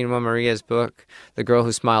Clementine Maria's book, The Girl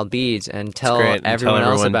Who Smiled Beads, and tell everyone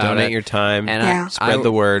else about donate it. your time, And spread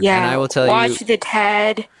the word. Yeah, And I will tell watch you, the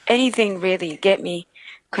TED, anything really, get me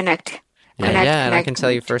connect. and I can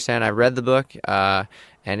tell you firsthand, I read the book,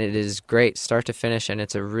 and it is great, start to finish, and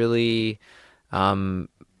it's a really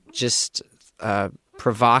just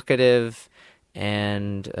provocative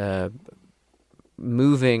and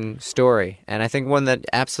moving story, and I think one that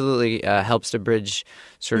absolutely helps to bridge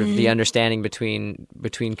sort of the understanding between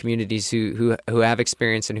communities who have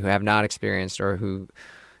experienced and who have not experienced, or who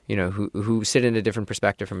sit in a different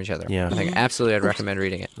perspective from each other. Yeah. I think absolutely I'd recommend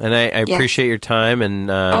reading it. And I appreciate your time,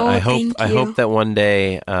 and I thank you. hope that one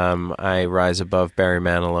day I rise above Barry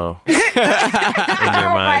Manilow in your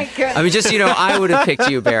Oh mind. my goodness. I mean, just I would have picked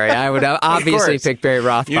you, Barry. I would have obviously course. picked Barry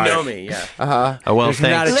Rothbard. You know me, yeah. Uh-huh. Well, There's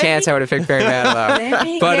not a thanks. chance I would have picked Barry Manilow. Let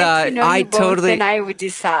me But, get to know I you both, totally- and I would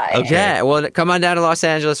decide. Okay. Yeah, well, come on down to Los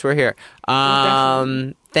Angeles. We're here.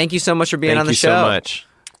 Definitely. Thank you so much for being Thank on the you show. so much.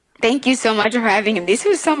 Thank you so much for having him. This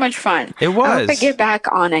was so much fun. It I hope I was. get back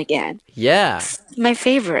on again. Yeah. My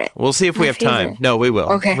favorite. We'll see if we My have time. favorite. No, we will.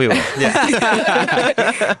 Okay. We will.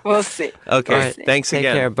 Yeah. We'll see. Okay. All right. Thanks Take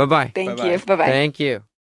again. care. Bye-bye. Thank you. Bye-bye. Thank you.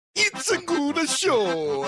 It's a good show.